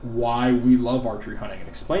why we love archery hunting and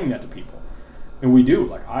explaining that to people. And we do.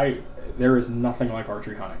 Like there is nothing like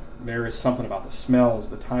archery hunting. There is something about the smells,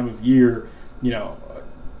 the time of year.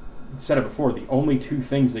 Said it before. The only two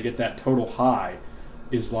things that get that total high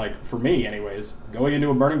is, like, for me, anyways, going into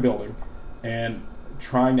a burning building and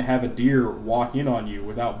trying to have a deer walk in on you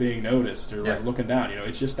without being noticed or like looking down.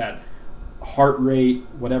 It's just that heart rate,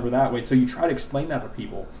 whatever that way. So you try to explain that to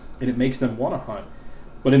people, and it makes them want to hunt.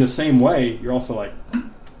 But in the same way, you're also like,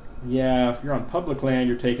 yeah, if you're on public land,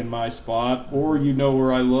 you're taking my spot, or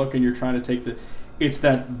where I look, and you're trying to take it's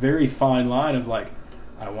that very fine line of like,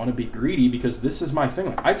 I want to be greedy because this is my thing.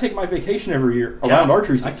 Like, I take my vacation every year around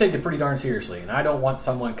archery season. I take it pretty darn seriously, and I don't want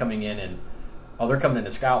someone coming in and they're coming in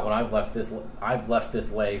to scout when I've left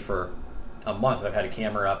this lay for a month and I've had a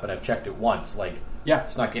camera up and I've checked it once. Like,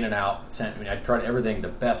 snuck in and out, sent. I tried everything the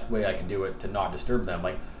best way I can do it to not disturb them.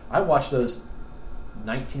 Like, I watched those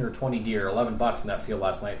 19 or 20 deer, $11 in that field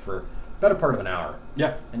last night for a better part of an hour.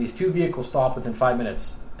 Yeah, and these two vehicles stopped within 5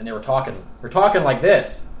 minutes, and they were talking. We're talking like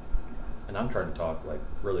this. And I'm trying to talk like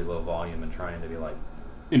really low volume and trying to be like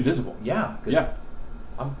invisible. Yeah.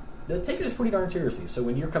 I'm taking this pretty darn seriously. So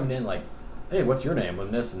when you're coming in like, hey, what's your name?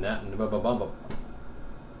 And this and that and blah, blah, blah, blah.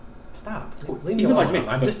 Stop. Leave me alone. Like me,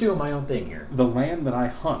 I'm just doing my own thing here. The land that I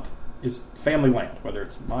hunt is family land, whether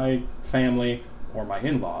it's my family or my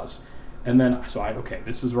in-laws. And then,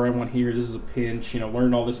 this is where I want here. This is a pinch,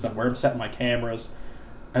 learn all this stuff, where I'm setting my cameras.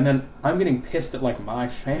 And then I'm getting pissed at, like, my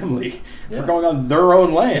family for going on their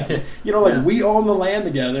own land. We own the land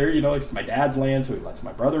together. It's my dad's land, so he lets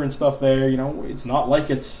my brother and stuff there. It's not like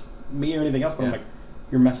it's me or anything else, but I'm like,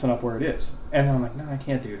 you're messing up where it is. And then I'm like, no, I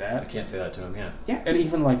can't do that. I can't say that to him, Yeah, and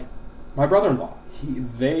even, like, my brother-in-law,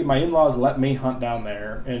 my in-laws let me hunt down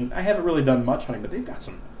there, and I haven't really done much hunting, but they've got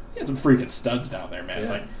some freaking studs down there, man.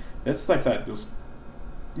 Like, it's like those,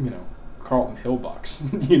 Carlton Hill bucks,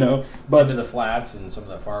 but into the flats and some of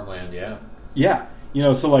that farmland,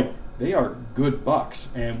 so like they are good bucks,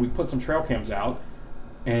 and we put some trail cams out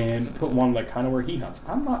and put one like kind of where he hunts.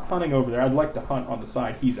 I'm not hunting over there. I'd like to hunt on the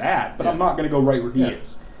side he's at, but I'm not going to go right where he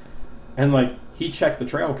is. And like he checked the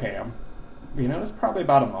trail cam, it's probably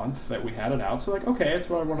about a month that we had it out. So like, okay,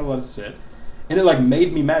 that's where I want to let it sit. And it like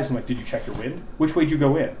made me mad. I'm like, did you check your wind? Which way did you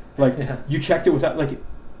go in? Like you checked it without like.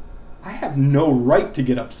 I have no right to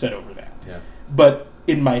get upset over that. Yeah. But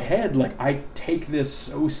in my head, like, I take this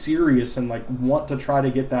so serious and, like, want to try to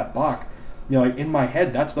get that buck. Like, in my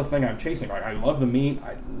head, that's the thing I'm chasing. Like, I love the meat.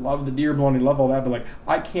 I love the deer blowing. I love all that. But, like,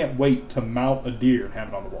 I can't wait to mount a deer and have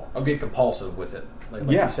it on the wall. I'll get compulsive with it. Like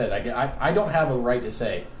you said, I don't have a right to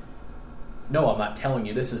say, no, I'm not telling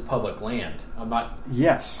you this is public land. I'm not.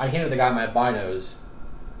 Yes. I handed the guy my binos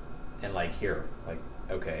and, like, here. Like,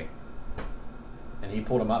 okay. And he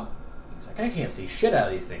pulled them up. He's like, I can't see shit out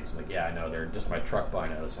of these things. I'm like, yeah, I know. They're just my truck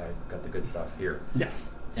binos. I've got the good stuff here. Yeah.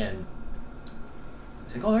 And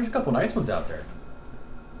he's like, oh, there's a couple nice ones out there.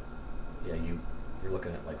 Yeah, you're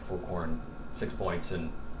looking at, like, full corn 6 points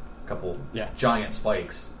and a couple giant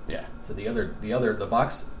spikes. Yeah. So the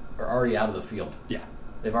bucks are already out of the field. Yeah.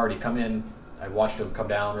 They've already come in. I watched them come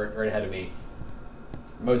down right ahead of me.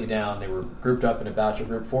 Mosey down. They were grouped up in a bachelor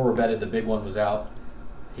group. 4 were bedded. The big one was out.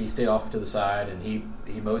 He stayed off to the side, and he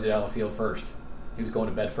moseyed out of the field first. He was going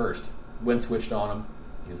to bed first. Wind switched on him.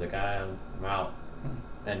 He was like, I'm out.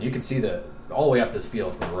 And you can see all the way up this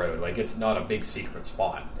field from the road. Like, it's not a big secret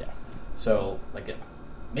spot. Yeah. So, like,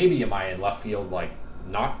 maybe am I in left field, like,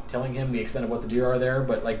 not telling him the extent of what the deer are there,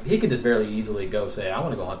 but, like, he could just fairly easily go say, I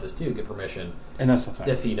want to go hunt this too, get permission. And that's the thing.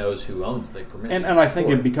 If he knows who owns the permission. And I think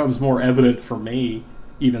it becomes more evident for me,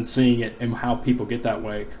 even seeing it and how people get that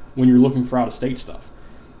way, when you're looking for out-of-state stuff.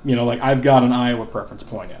 Like I've got an Iowa preference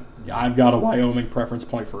point in. I've got a Wyoming preference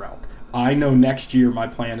point for elk. I know next year my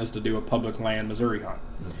plan is to do a public land Missouri hunt.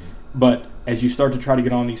 Mm-hmm. But as you start to try to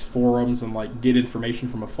get on these forums and like get information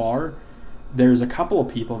from afar, there's a couple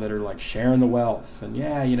of people that are like sharing the wealth and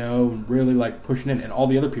really like pushing it, and all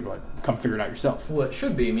the other people like come figure it out yourself. Well, it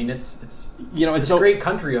should be. I mean, it's it's a great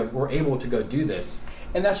country of we're able to go do this,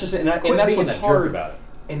 and that's just it. And that's what's hard about it.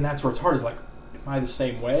 And that's where it's hard is like, am I the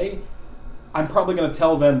same way? I'm probably going to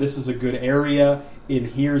tell them this is a good area, and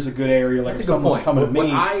here's a good area. Like that's if someone's coming to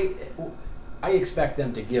me, I expect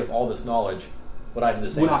them to give all this knowledge. What I do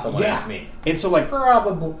the same to someone asked me, and so like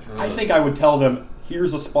probably, I think I would tell them,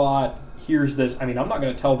 here's a spot. Here's this. I mean, I'm not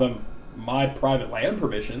going to tell them my private land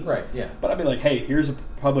permissions. Right, yeah. But I'd be like, hey, here's a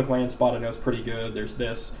public land spot I know is pretty good. There's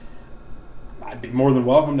this. I'd be more than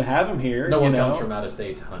welcome to have them here. No one comes from out of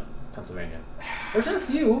state to hunt Pennsylvania. There's a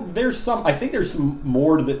few. There's some. I think there's some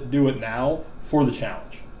more that do it now for the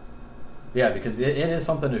challenge. Yeah, because it is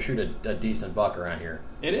something to shoot a decent buck around here.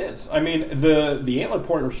 It is. I mean, the antler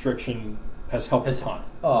point restriction has helped a ton.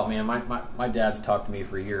 Oh, man, my dad's talked to me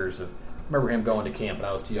for years of... I remember him going to camp, and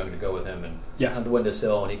I was too young to go with him, and sitting on the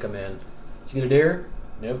windowsill, and he'd come in. Did you get a deer?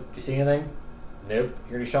 Nope. Did you see anything? Nope.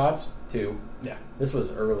 Hear any shots? 2. Yeah. This was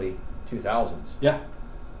early 2000s. Yeah.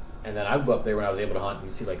 And then I'd go up there when I was able to hunt, and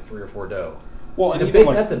you'd see like 3 or 4 doe. Well, and big,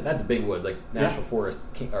 that's big woods, like national forest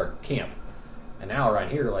or camp. And now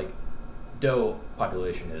around here, like, doe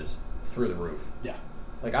population is through the roof. Yeah.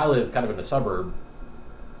 Like, I live kind of in a suburb,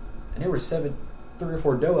 and there were 3 or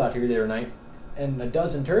 4 doe out here the other night, and a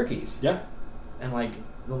dozen turkeys. Yeah. And like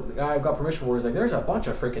the guy I got permission for is like, there's a bunch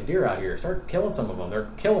of freaking deer out here. Start killing some of them. They're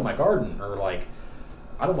killing my garden. Or like,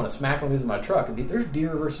 I don't want to smack one using my truck. There's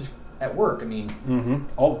deer versus at work. I mean,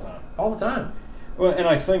 all the time. All the time. Well, and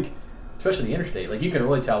I think, especially the interstate, like you can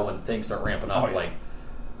really tell when things start ramping up. Oh, yeah. Like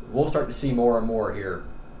we'll start to see more and more here.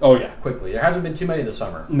 Oh yeah, quickly. There hasn't been too many this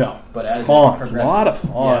summer. No, but as fawns, a lot of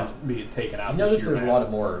fawns being taken out. Notice there's a lot of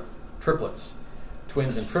more triplets,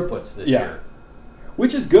 twins and triplets this year.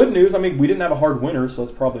 Which is good news. I mean, we didn't have a hard winter, so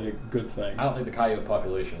it's probably a good thing. I don't think the coyote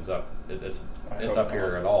population is up. It's up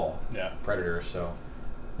here at all. Yeah, predators. So,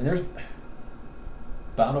 and there's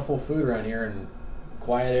bountiful food around here in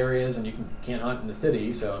quiet areas, and you can't hunt in the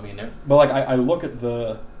city. So I mean, but like I look at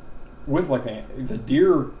the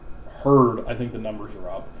deer herd. I think the numbers are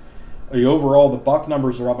up. The overall, the buck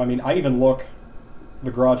numbers are up. I mean, I even look the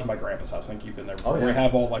garage of my grandpa's house. I think you've been there before. We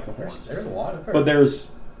have all like the horns. There's a lot of. But there's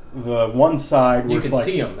the one side where you can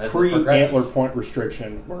see them pre-antler point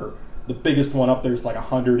restriction, where the biggest one up there is like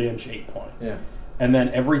 100-inch 8-point. Yeah. And then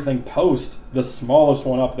everything post, the smallest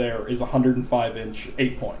one up there is 105-inch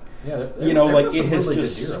 8-point. Yeah, like it has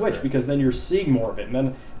just switched because then you're seeing more of it, and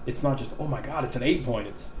then it's not just, oh my god, it's an 8-point.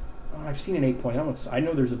 It's I've seen an 8-point. I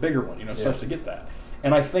know there's a bigger one. It starts to get that.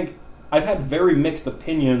 And I think I've had very mixed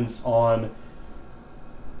opinions on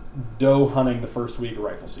doe hunting the first week of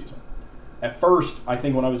rifle season. At first, I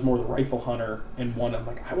think when I was more the rifle hunter and one, I'm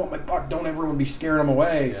like, I want my buck. Don't everyone be scaring them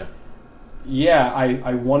away. Yeah,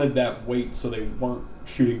 I wanted that wait so they weren't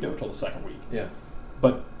shooting doe till the second week. Yeah.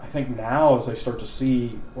 But I think now as I start to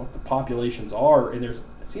see what the populations are, and it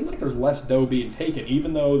seems like there's less doe being taken,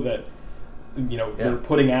 even though that they're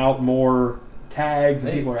putting out more tags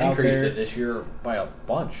and people are out there. They increased it this year by a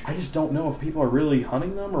bunch. I just don't know if people are really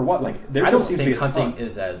hunting them or what. Like, I don't think hunting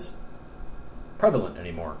is as prevalent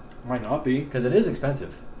anymore. Might not be. Because it is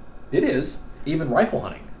expensive. It is. Even rifle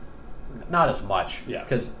hunting. Not as much. Yeah.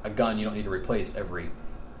 Because a gun you don't need to replace every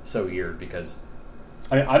so year because...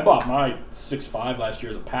 I mean, I bought my 6.5 last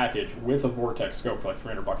year as a package with a Vortex scope for like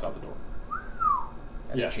 $300 out the door.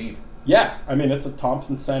 That's cheap. Yeah. I mean, it's a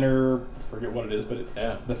Thompson Center. I forget what it is, but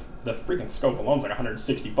the freaking scope alone is like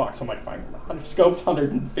 $160. I'm like, fine, 100 scopes,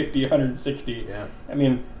 150, 160. Yeah. I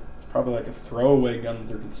mean, it's probably like a throwaway gun that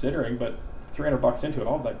they're considering, but $300 into it,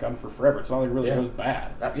 I'll have that gun for forever. It's not like it really goes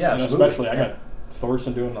bad. Especially I got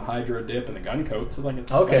Thorson doing the hydro dip and the gun coat. So like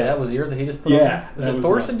it's that was yours that he just put on? Is it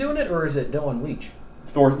Thorson doing it or is it Dylan Leach?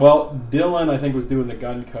 Dylan I think was doing the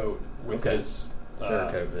gun coat with his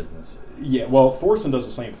Cerakote business. Yeah, well Thorson does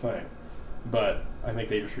the same thing, but I think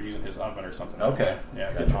they just were using his oven or something. Okay.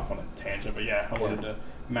 Yeah, getting off on a tangent, but I wanted to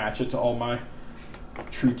match it to all my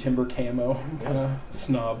true timber camo. I'm kind of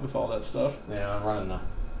snob with all that stuff. Yeah, I'm running the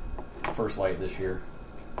First Light this year.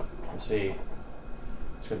 We'll see.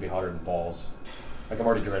 It's going to be hotter than balls. Like, I'm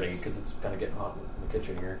already dreading it because it's kind of getting hot in the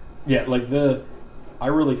kitchen here. Yeah, I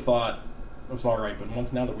really thought it was all right,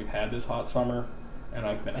 but now that we've had this hot summer and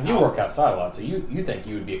I've been out. And you work outside a lot, so you think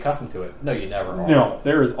you would be accustomed to it. No, you never are. No,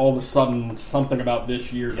 there is all of a sudden something about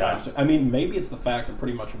this year that maybe it's the fact I'm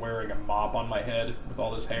pretty much wearing a mop on my head with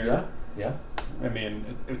all this hair. Yeah. I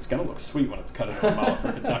mean, it's going to look sweet when it's cut into a mouth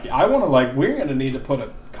for Kentucky. I want to, we're going to need to put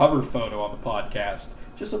a cover photo on the podcast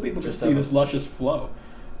just so people can see this luscious flow.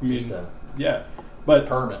 I mean, yeah. But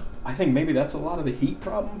permit. I think maybe that's a lot of the heat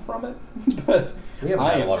problem from it. But we haven't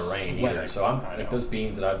had a lot of rain sweating. either, so those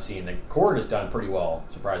beans that I've seen, the corn has done pretty well.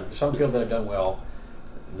 Surprisingly, there's some fields that have done well.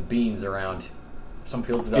 The beans around some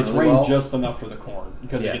fields have done really well. It's rained just enough for the corn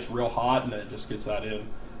because it gets real hot and then it just gets that in.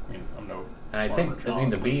 I mean, I'm no. And I think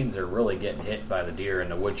the beans are really getting hit by the deer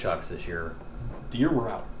and the woodchucks this year. Deer were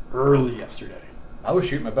out early yesterday. I was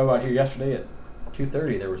shooting my bow out here yesterday at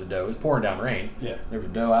 2:30. There was a doe. It was pouring down rain. Yeah, there was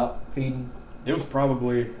a doe out feeding. It was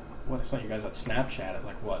probably I sent you guys that Snapchat at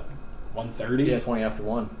 1:30. Yeah, 20 after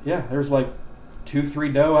 1. Yeah, there's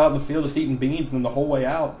 2-3 doe out in the field just eating beans, and then the whole way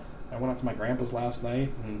out, I went out to my grandpa's last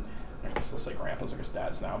night, and I guess let's say grandpa's, I guess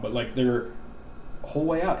dad's now, but they're whole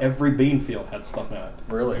way out, every bean field had stuff in it.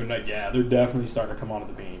 Really? Yeah, they're definitely starting to come onto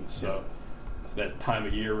the beans. So it's that time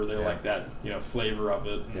of year where they're like that, flavor of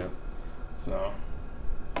it. Yeah. So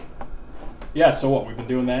yeah, so what we've been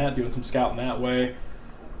doing some scouting that way.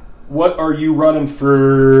 What are you running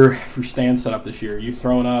for stand setup this year? Are you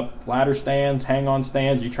throwing up ladder stands, hang-on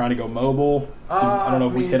stands? Are you trying to go mobile? I don't know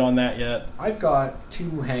if we hit on that yet. I've got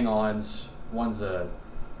 2 hang-ons. One's a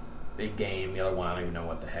big game. The other one, I don't even know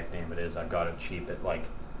what the heck name it is. I've got it cheap at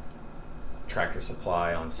Tractor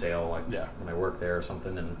Supply on sale when I work there or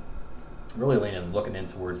something. And really looking in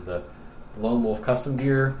towards the Lone Wolf custom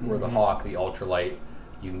gear or the Hawk, the ultralight.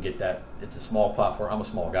 You can get that. It's a small platform. I'm a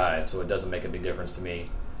small guy, so it doesn't make a big difference to me.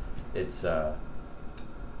 It's and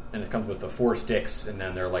it comes with the 4 sticks, and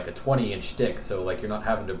then they're a 20-inch stick, so you're not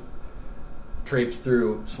having to traipse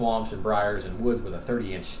through swamps and briars and woods with a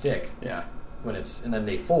 30-inch stick. Yeah. And then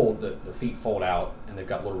they fold, the feet fold out, and they've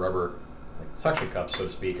got little rubber suction cups, so to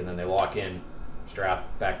speak, and then they lock in,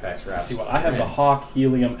 backpack straps. See what I have the Hawk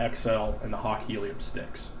Helium XL and the Hawk Helium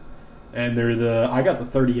sticks, and I got the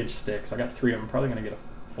 30-inch sticks. I got 3 of them. I'm probably going to get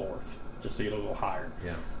a 4th just to get a little higher.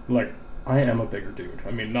 Yeah. I am a bigger dude.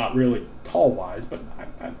 I mean, not really tall-wise, but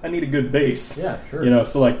I need a good base. Yeah, sure.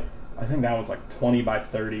 So I think that one's 20 by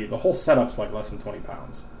 30. The whole setup's less than 20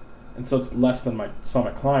 pounds. And so it's less than my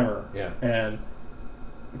Summit Climber. Yeah. And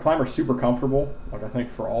the Climber's super comfortable. I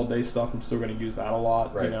think for all-day stuff, I'm still going to use that a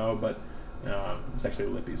lot, right. But it's actually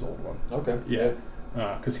Lippy's old one. Okay. Yeah.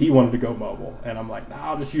 Because he wanted to go mobile. And I'm like,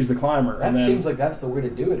 I'll just use the Climber. That seems like that's the way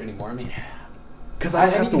to do it anymore. I mean... Because I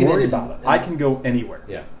don't have to worry about it. I can go anywhere.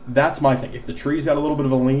 Yeah. That's my thing. If the tree's got a little bit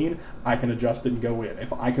of a lean, I can adjust it and go in.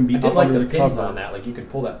 If I can be I did under the pins cover, on that. You can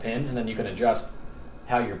pull that pin, and then you can adjust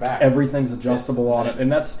how your back. Everything's adjustable on it.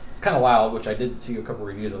 And it's kind of loud, which I did see a couple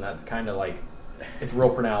reviews on that. It's kind of it's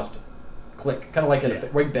real pronounced click. Kind of like a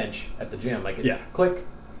weight bench at the gym. Click.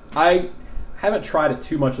 I haven't tried it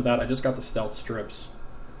too much of that. I just got the stealth strips.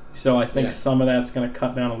 So I think some of that's going to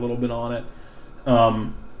cut down a little bit on it.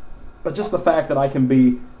 But just the fact that I can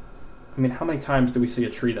be... I mean, how many times do we see a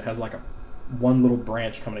tree that has one little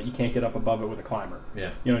branch coming out? You can't get up above it with a climber. Yeah.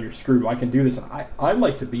 And you're screwed. I can do this. And I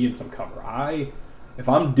like to be in some cover. If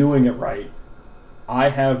I'm doing it right, I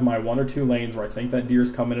have my 1 or 2 lanes where I think that deer's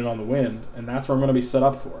coming in on the wind, and that's where I'm going to be set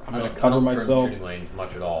up for. I'm going to cover myself. I don't trim shooting lanes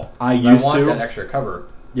much at all. I want that extra cover.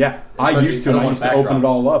 Yeah, I used to open it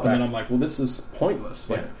all up, and then I'm like, well, this is pointless.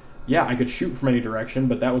 I could shoot from any direction,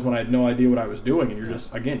 but that was when I had no idea what I was doing, and you're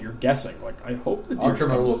just, again, you're guessing. I hope the deer's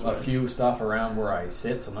coming this way. A few stuff around where I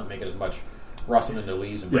sit, so I'm not making as much rustling into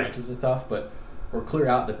leaves and branches and stuff, or clear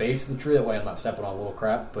out the base of the tree, that way I'm not stepping on little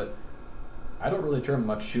crap, but I don't really trim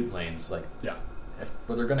much shooting lanes. If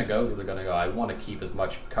where they're going to go, they're going to go. I want to keep as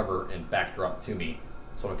much cover and backdrop to me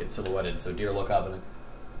so I don't get silhouetted, so deer look up and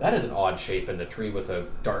that is an odd shape in the tree with a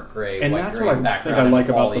dark gray, and white that's gray what I background. think I like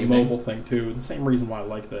about the evening. mobile thing too. The same reason why I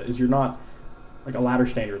like that is you're not a ladder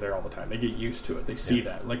stand. You're there all the time. They get used to it. They see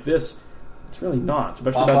that. This, it's really not.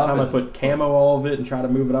 Especially by the time I put camo all of it and try to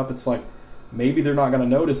move it up, it's maybe they're not going to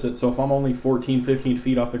notice it. So if I'm only 14, 15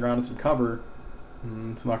 feet off the ground in some cover,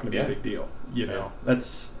 it's not going to be a big deal.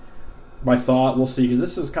 That's my thought. We'll see, because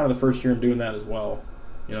this is kind of the first year I'm doing that as well.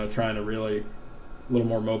 Trying to really a little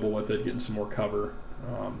more mobile with it, getting some more cover.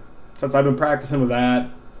 Since I've been practicing with that,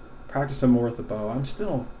 practicing more with the bow,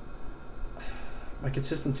 my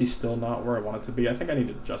consistency's still not where I want it to be. I think I need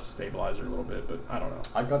to adjust the stabilizer a little bit, but I don't know.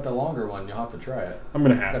 I've got the longer one. You'll have to try it. I'm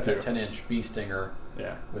going to have to. Got that 10-inch bee stinger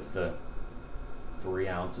with the 3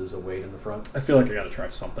 ounces of weight in the front. I feel like I got to try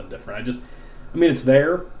something different. It's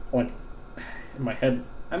there, in my head.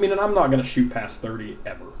 And I'm not going to shoot past 30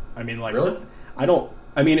 ever. Really? I don't.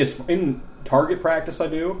 It's in target practice I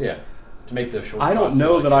do. Yeah. To make the short I don't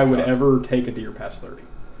know that I would ever take a deer past 30.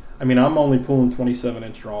 I mean, I'm only pulling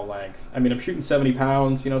 27-inch draw length. I mean, I'm shooting 70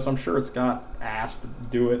 pounds, so I'm sure it's got ass to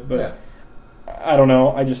do it, but I don't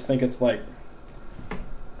know. I just think it's like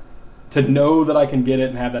to know that I can get it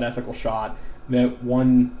and have that ethical shot. That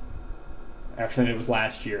one, actually, it was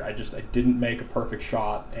last year. I didn't make a perfect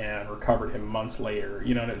shot and recovered him months later.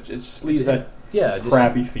 And it just leaves that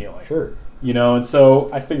crappy feeling. Sure. And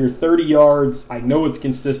so I figure 30 yards. I know it's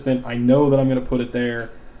consistent. I know that I'm going to put it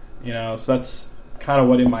there. So that's kind of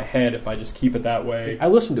what in my head if I just keep it that way. I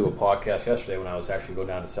listened to a podcast yesterday when I was actually going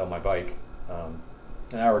down to sell my bike. An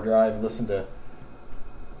hour drive, and listened to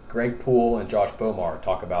Greg Poole and Josh Bomar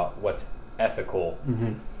talk about what's ethical.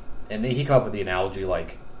 Mm-hmm. And then he came up with the analogy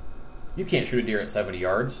like, you can't shoot a deer at 70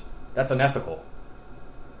 yards. That's unethical.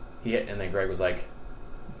 And then Greg was like,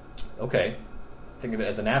 okay, think of it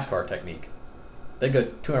as a NASCAR technique. They go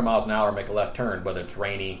 200 miles an hour and make a left turn, whether it's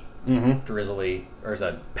rainy, drizzly, or there's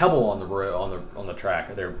a pebble on the road, on the track,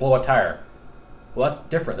 or they blow a tire. Well, that's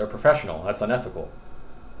different. They're professional. That's unethical.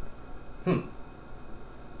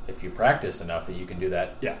 If you practice enough that you can do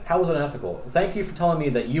that, how is it unethical? Thank you for telling me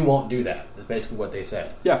that you won't do that, is basically what they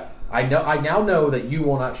said. Yeah. I now know that you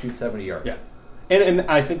will not shoot 70 yards. Yeah. And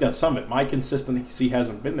I think that's some of it. My consistency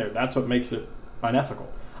hasn't been there. That's what makes it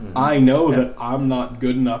unethical. Mm-hmm. I know that I'm not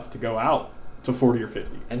good enough to go out to 40 or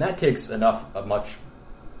 50. And that takes a much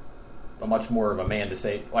more of a man to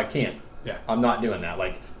say, well, I can't. Yeah. I'm not doing that.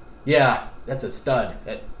 Like, yeah, that's a stud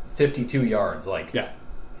at 52 yards. Like,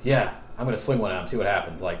 yeah, I'm going to sling one at him, see what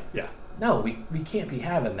happens. Like, no, we can't be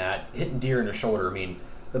having that. Hitting deer in the shoulder. I mean,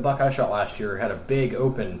 the buck I shot last year had a big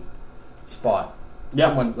open spot.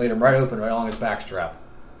 Someone laid him right open right along his backstrap.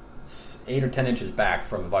 It's 8 or 10 inches back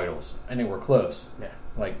from the vitals. And they were close. Yeah.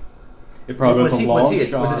 Like, it probably was a long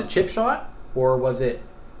shot. Was it a chip shot? Or was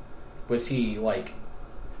he like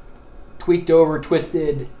tweaked over,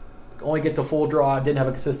 twisted, only get to full draw, didn't have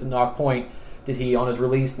a consistent knock point? Did he, on his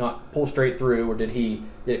release, not pull straight through, or did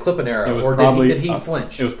it clip an arrow, or did he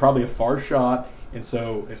flinch? It was probably a far shot, and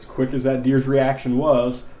so as quick as that deer's reaction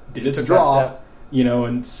was, did its drop,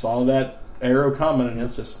 and saw that arrow coming, and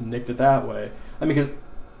it just nicked it that way. I mean, because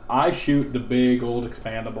I shoot the big old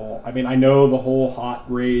expandable. I mean, I know the whole hot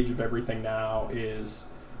rage of everything now is,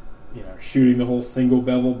 shooting the whole single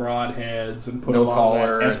bevel broadheads and putting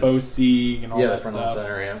on that FOC and all that stuff.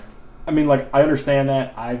 Center, I mean, like, I understand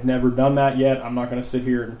that. I've never done that yet. I'm not going to sit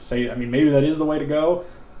here and say, I mean, maybe that is the way to go.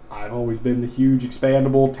 I've always been the huge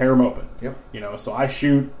expandable, tear them open. Yep. So I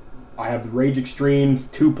have the Rage Extremes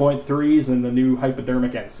 2.3s and the new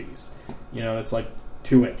hypodermic NCs. It's like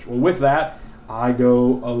 2-inch. Well, with that, I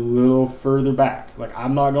go a little further back. Like,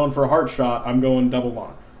 I'm not going for a heart shot. I'm going double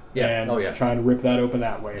long. Yeah. And trying to rip that open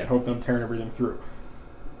that way and hope that I'm tearing everything through.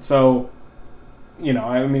 So,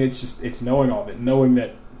 I mean, it's knowing all of it. Knowing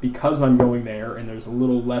that because I'm going there and there's a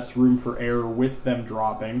little less room for error with them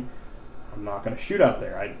dropping, I'm not going to shoot out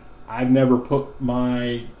there. I've never put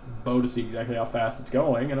my bow to see exactly how fast it's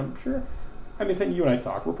going, and I'm sure, I mean, I think you and I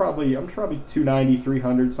talked, I'm probably 290,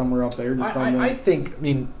 300, somewhere up there. I think,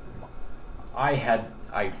 when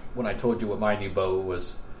I told you what my new bow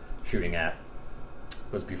was shooting at,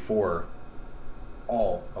 was before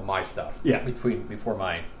all of my stuff. Yeah. Before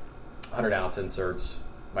my 100-ounce inserts,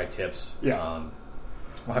 my tips. Yeah.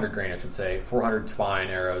 100 grain, I should say. 400 spine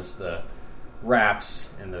arrows, the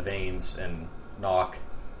wraps and the vanes and knock.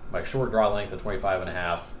 My short draw length of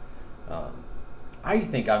 25.5. I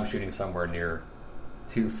think I'm shooting somewhere near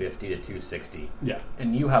 250 to 260. Yeah.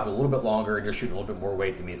 And you have a little bit longer and you're shooting a little bit more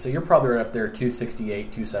weight than me. So you're probably right up there,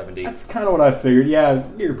 268, 270. That's kind of what I figured. Yeah,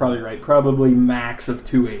 you're probably right. Probably max of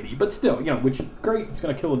 280. But still, which is great. It's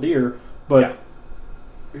going to kill a deer. But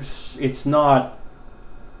it's not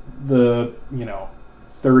the,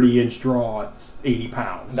 30-inch draw. It's 80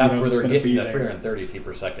 pounds. That's where they're getting the 330 feet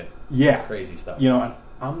per second. Yeah. Crazy stuff.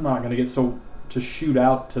 I'm not going to get to shoot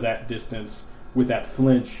out to that distance with that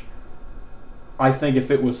flinch. I think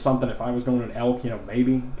if it was something, if I was going to an elk,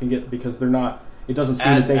 maybe can get, because they're not, it doesn't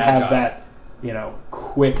seem that they have that,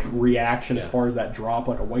 quick reaction as far as that drop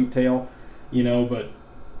like a whitetail, but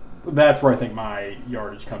that's where I think my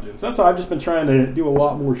yardage comes in. So that's why I've just been trying to do a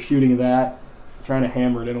lot more shooting of that, trying to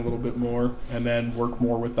hammer it in a little bit more, and then work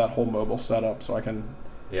more with that whole mobile setup so I can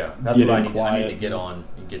that's what I need to get on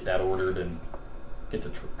and get that ordered and get to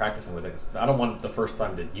practicing with it. I don't want the first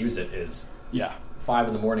time to use it is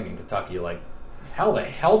 5 a.m. in Kentucky. Like, how the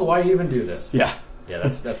hell do I even do this? Yeah,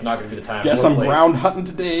 that's not going to be the time. Guess I'm ground hunting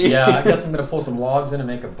today. Yeah, I guess I'm going to pull some logs in and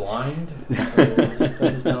make a blind.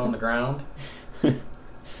 Things down on the ground.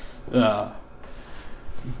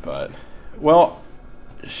 But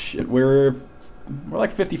shit, we're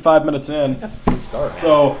like 55 minutes in. That's a good start.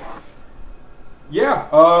 So Yeah,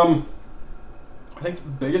 I think the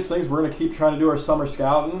biggest things we're going to keep trying to do our summer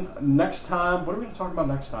scouting. Next time, what are we going to talk about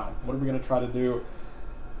next time? What are we going to try to do?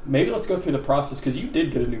 Maybe let's go through the process, because you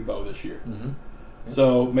did get a new bow this year. Mm-hmm.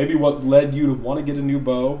 So maybe what led you to want to get a new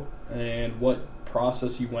bow and what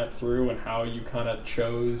process you went through and how you kind of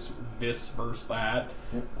chose this versus that.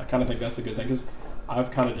 Yep. I kind of think that's a good thing, because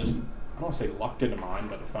I've kind of just, I don't want to say lucked into mine,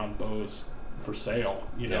 but I found bows for sale.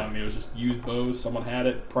 You know, Yeah. I mean, it was just used bows. Someone had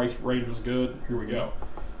it. Price range was good. Here we go.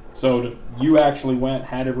 So you actually went,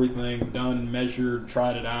 had everything done, measured,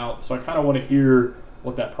 tried it out. So I kind of want to hear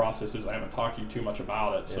what that process is. I haven't talked to you too much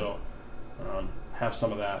about it, so have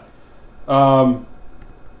some of that.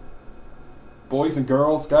 Boys and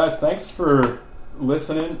girls, guys, thanks for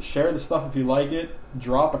listening. Share the stuff if you like it.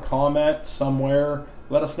 Drop a comment somewhere.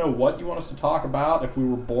 Let us know what you want us to talk about. If we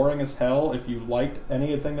were boring as hell, if you liked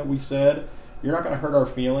anything that we said, you're not going to hurt our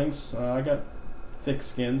feelings. I got thick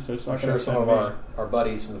skin, so it's not I'm going sure to some of our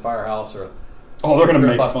buddies from the firehouse are. Oh, they're going to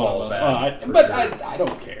Rip make us fun of balls us. bad, But sure. I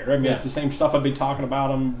don't care. I mean, Yeah. it's the same stuff I'd be talking about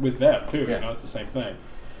them with them, too. Yeah. You know, it's the same thing.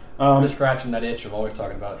 I'm just scratching that itch of always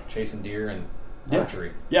talking about chasing deer and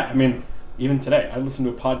archery. Yeah, I mean, even today, I listened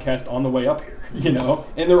to a podcast on the way up here, you know,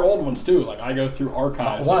 and they're old ones, too. Like, I go through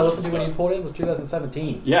archives. The one I and listened to when you stuff. pulled it was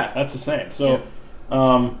 2017. Yeah, that's the same. So,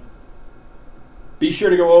 be sure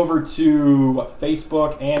to go over to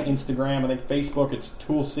Facebook and Instagram. I think Facebook, it's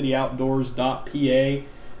toolcityoutdoors.pa.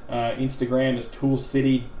 Instagram is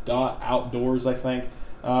toolcity.outdoors, I think.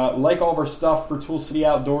 Like all of our stuff for Tool City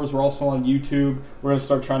Outdoors. We're also on YouTube. We're going to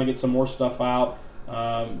start trying to get some more stuff out.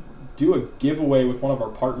 Do a giveaway with one of our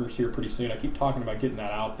partners here pretty soon. I keep talking about getting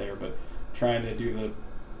that out there, but trying to do the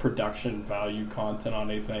production value content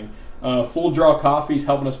on anything. Full Draw Coffee's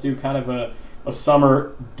helping us do kind of a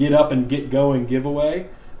summer get up and get going giveaway.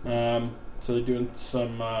 So they're doing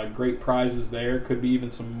some great prizes there. Could be even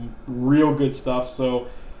some real good stuff. So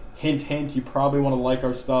hint, hint, you probably want to like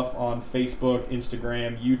our stuff on Facebook,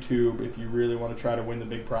 Instagram, YouTube if you really want to try to win the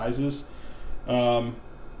big prizes. We'll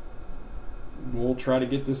try to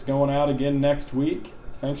get this going out again next week.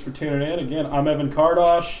 Thanks for tuning in. Again, I'm Evan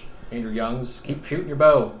Kardosh. Andrew Youngs, keep shooting your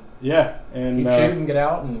bow. Yeah, and Keep shooting, get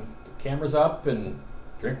out, and get cameras up, and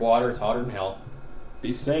drink water. It's hotter than hell.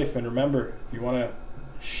 be safe. And remember, if you want to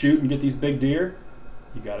shoot and get these big deer,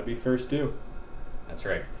 you got to be first due. That's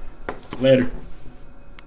right. Later.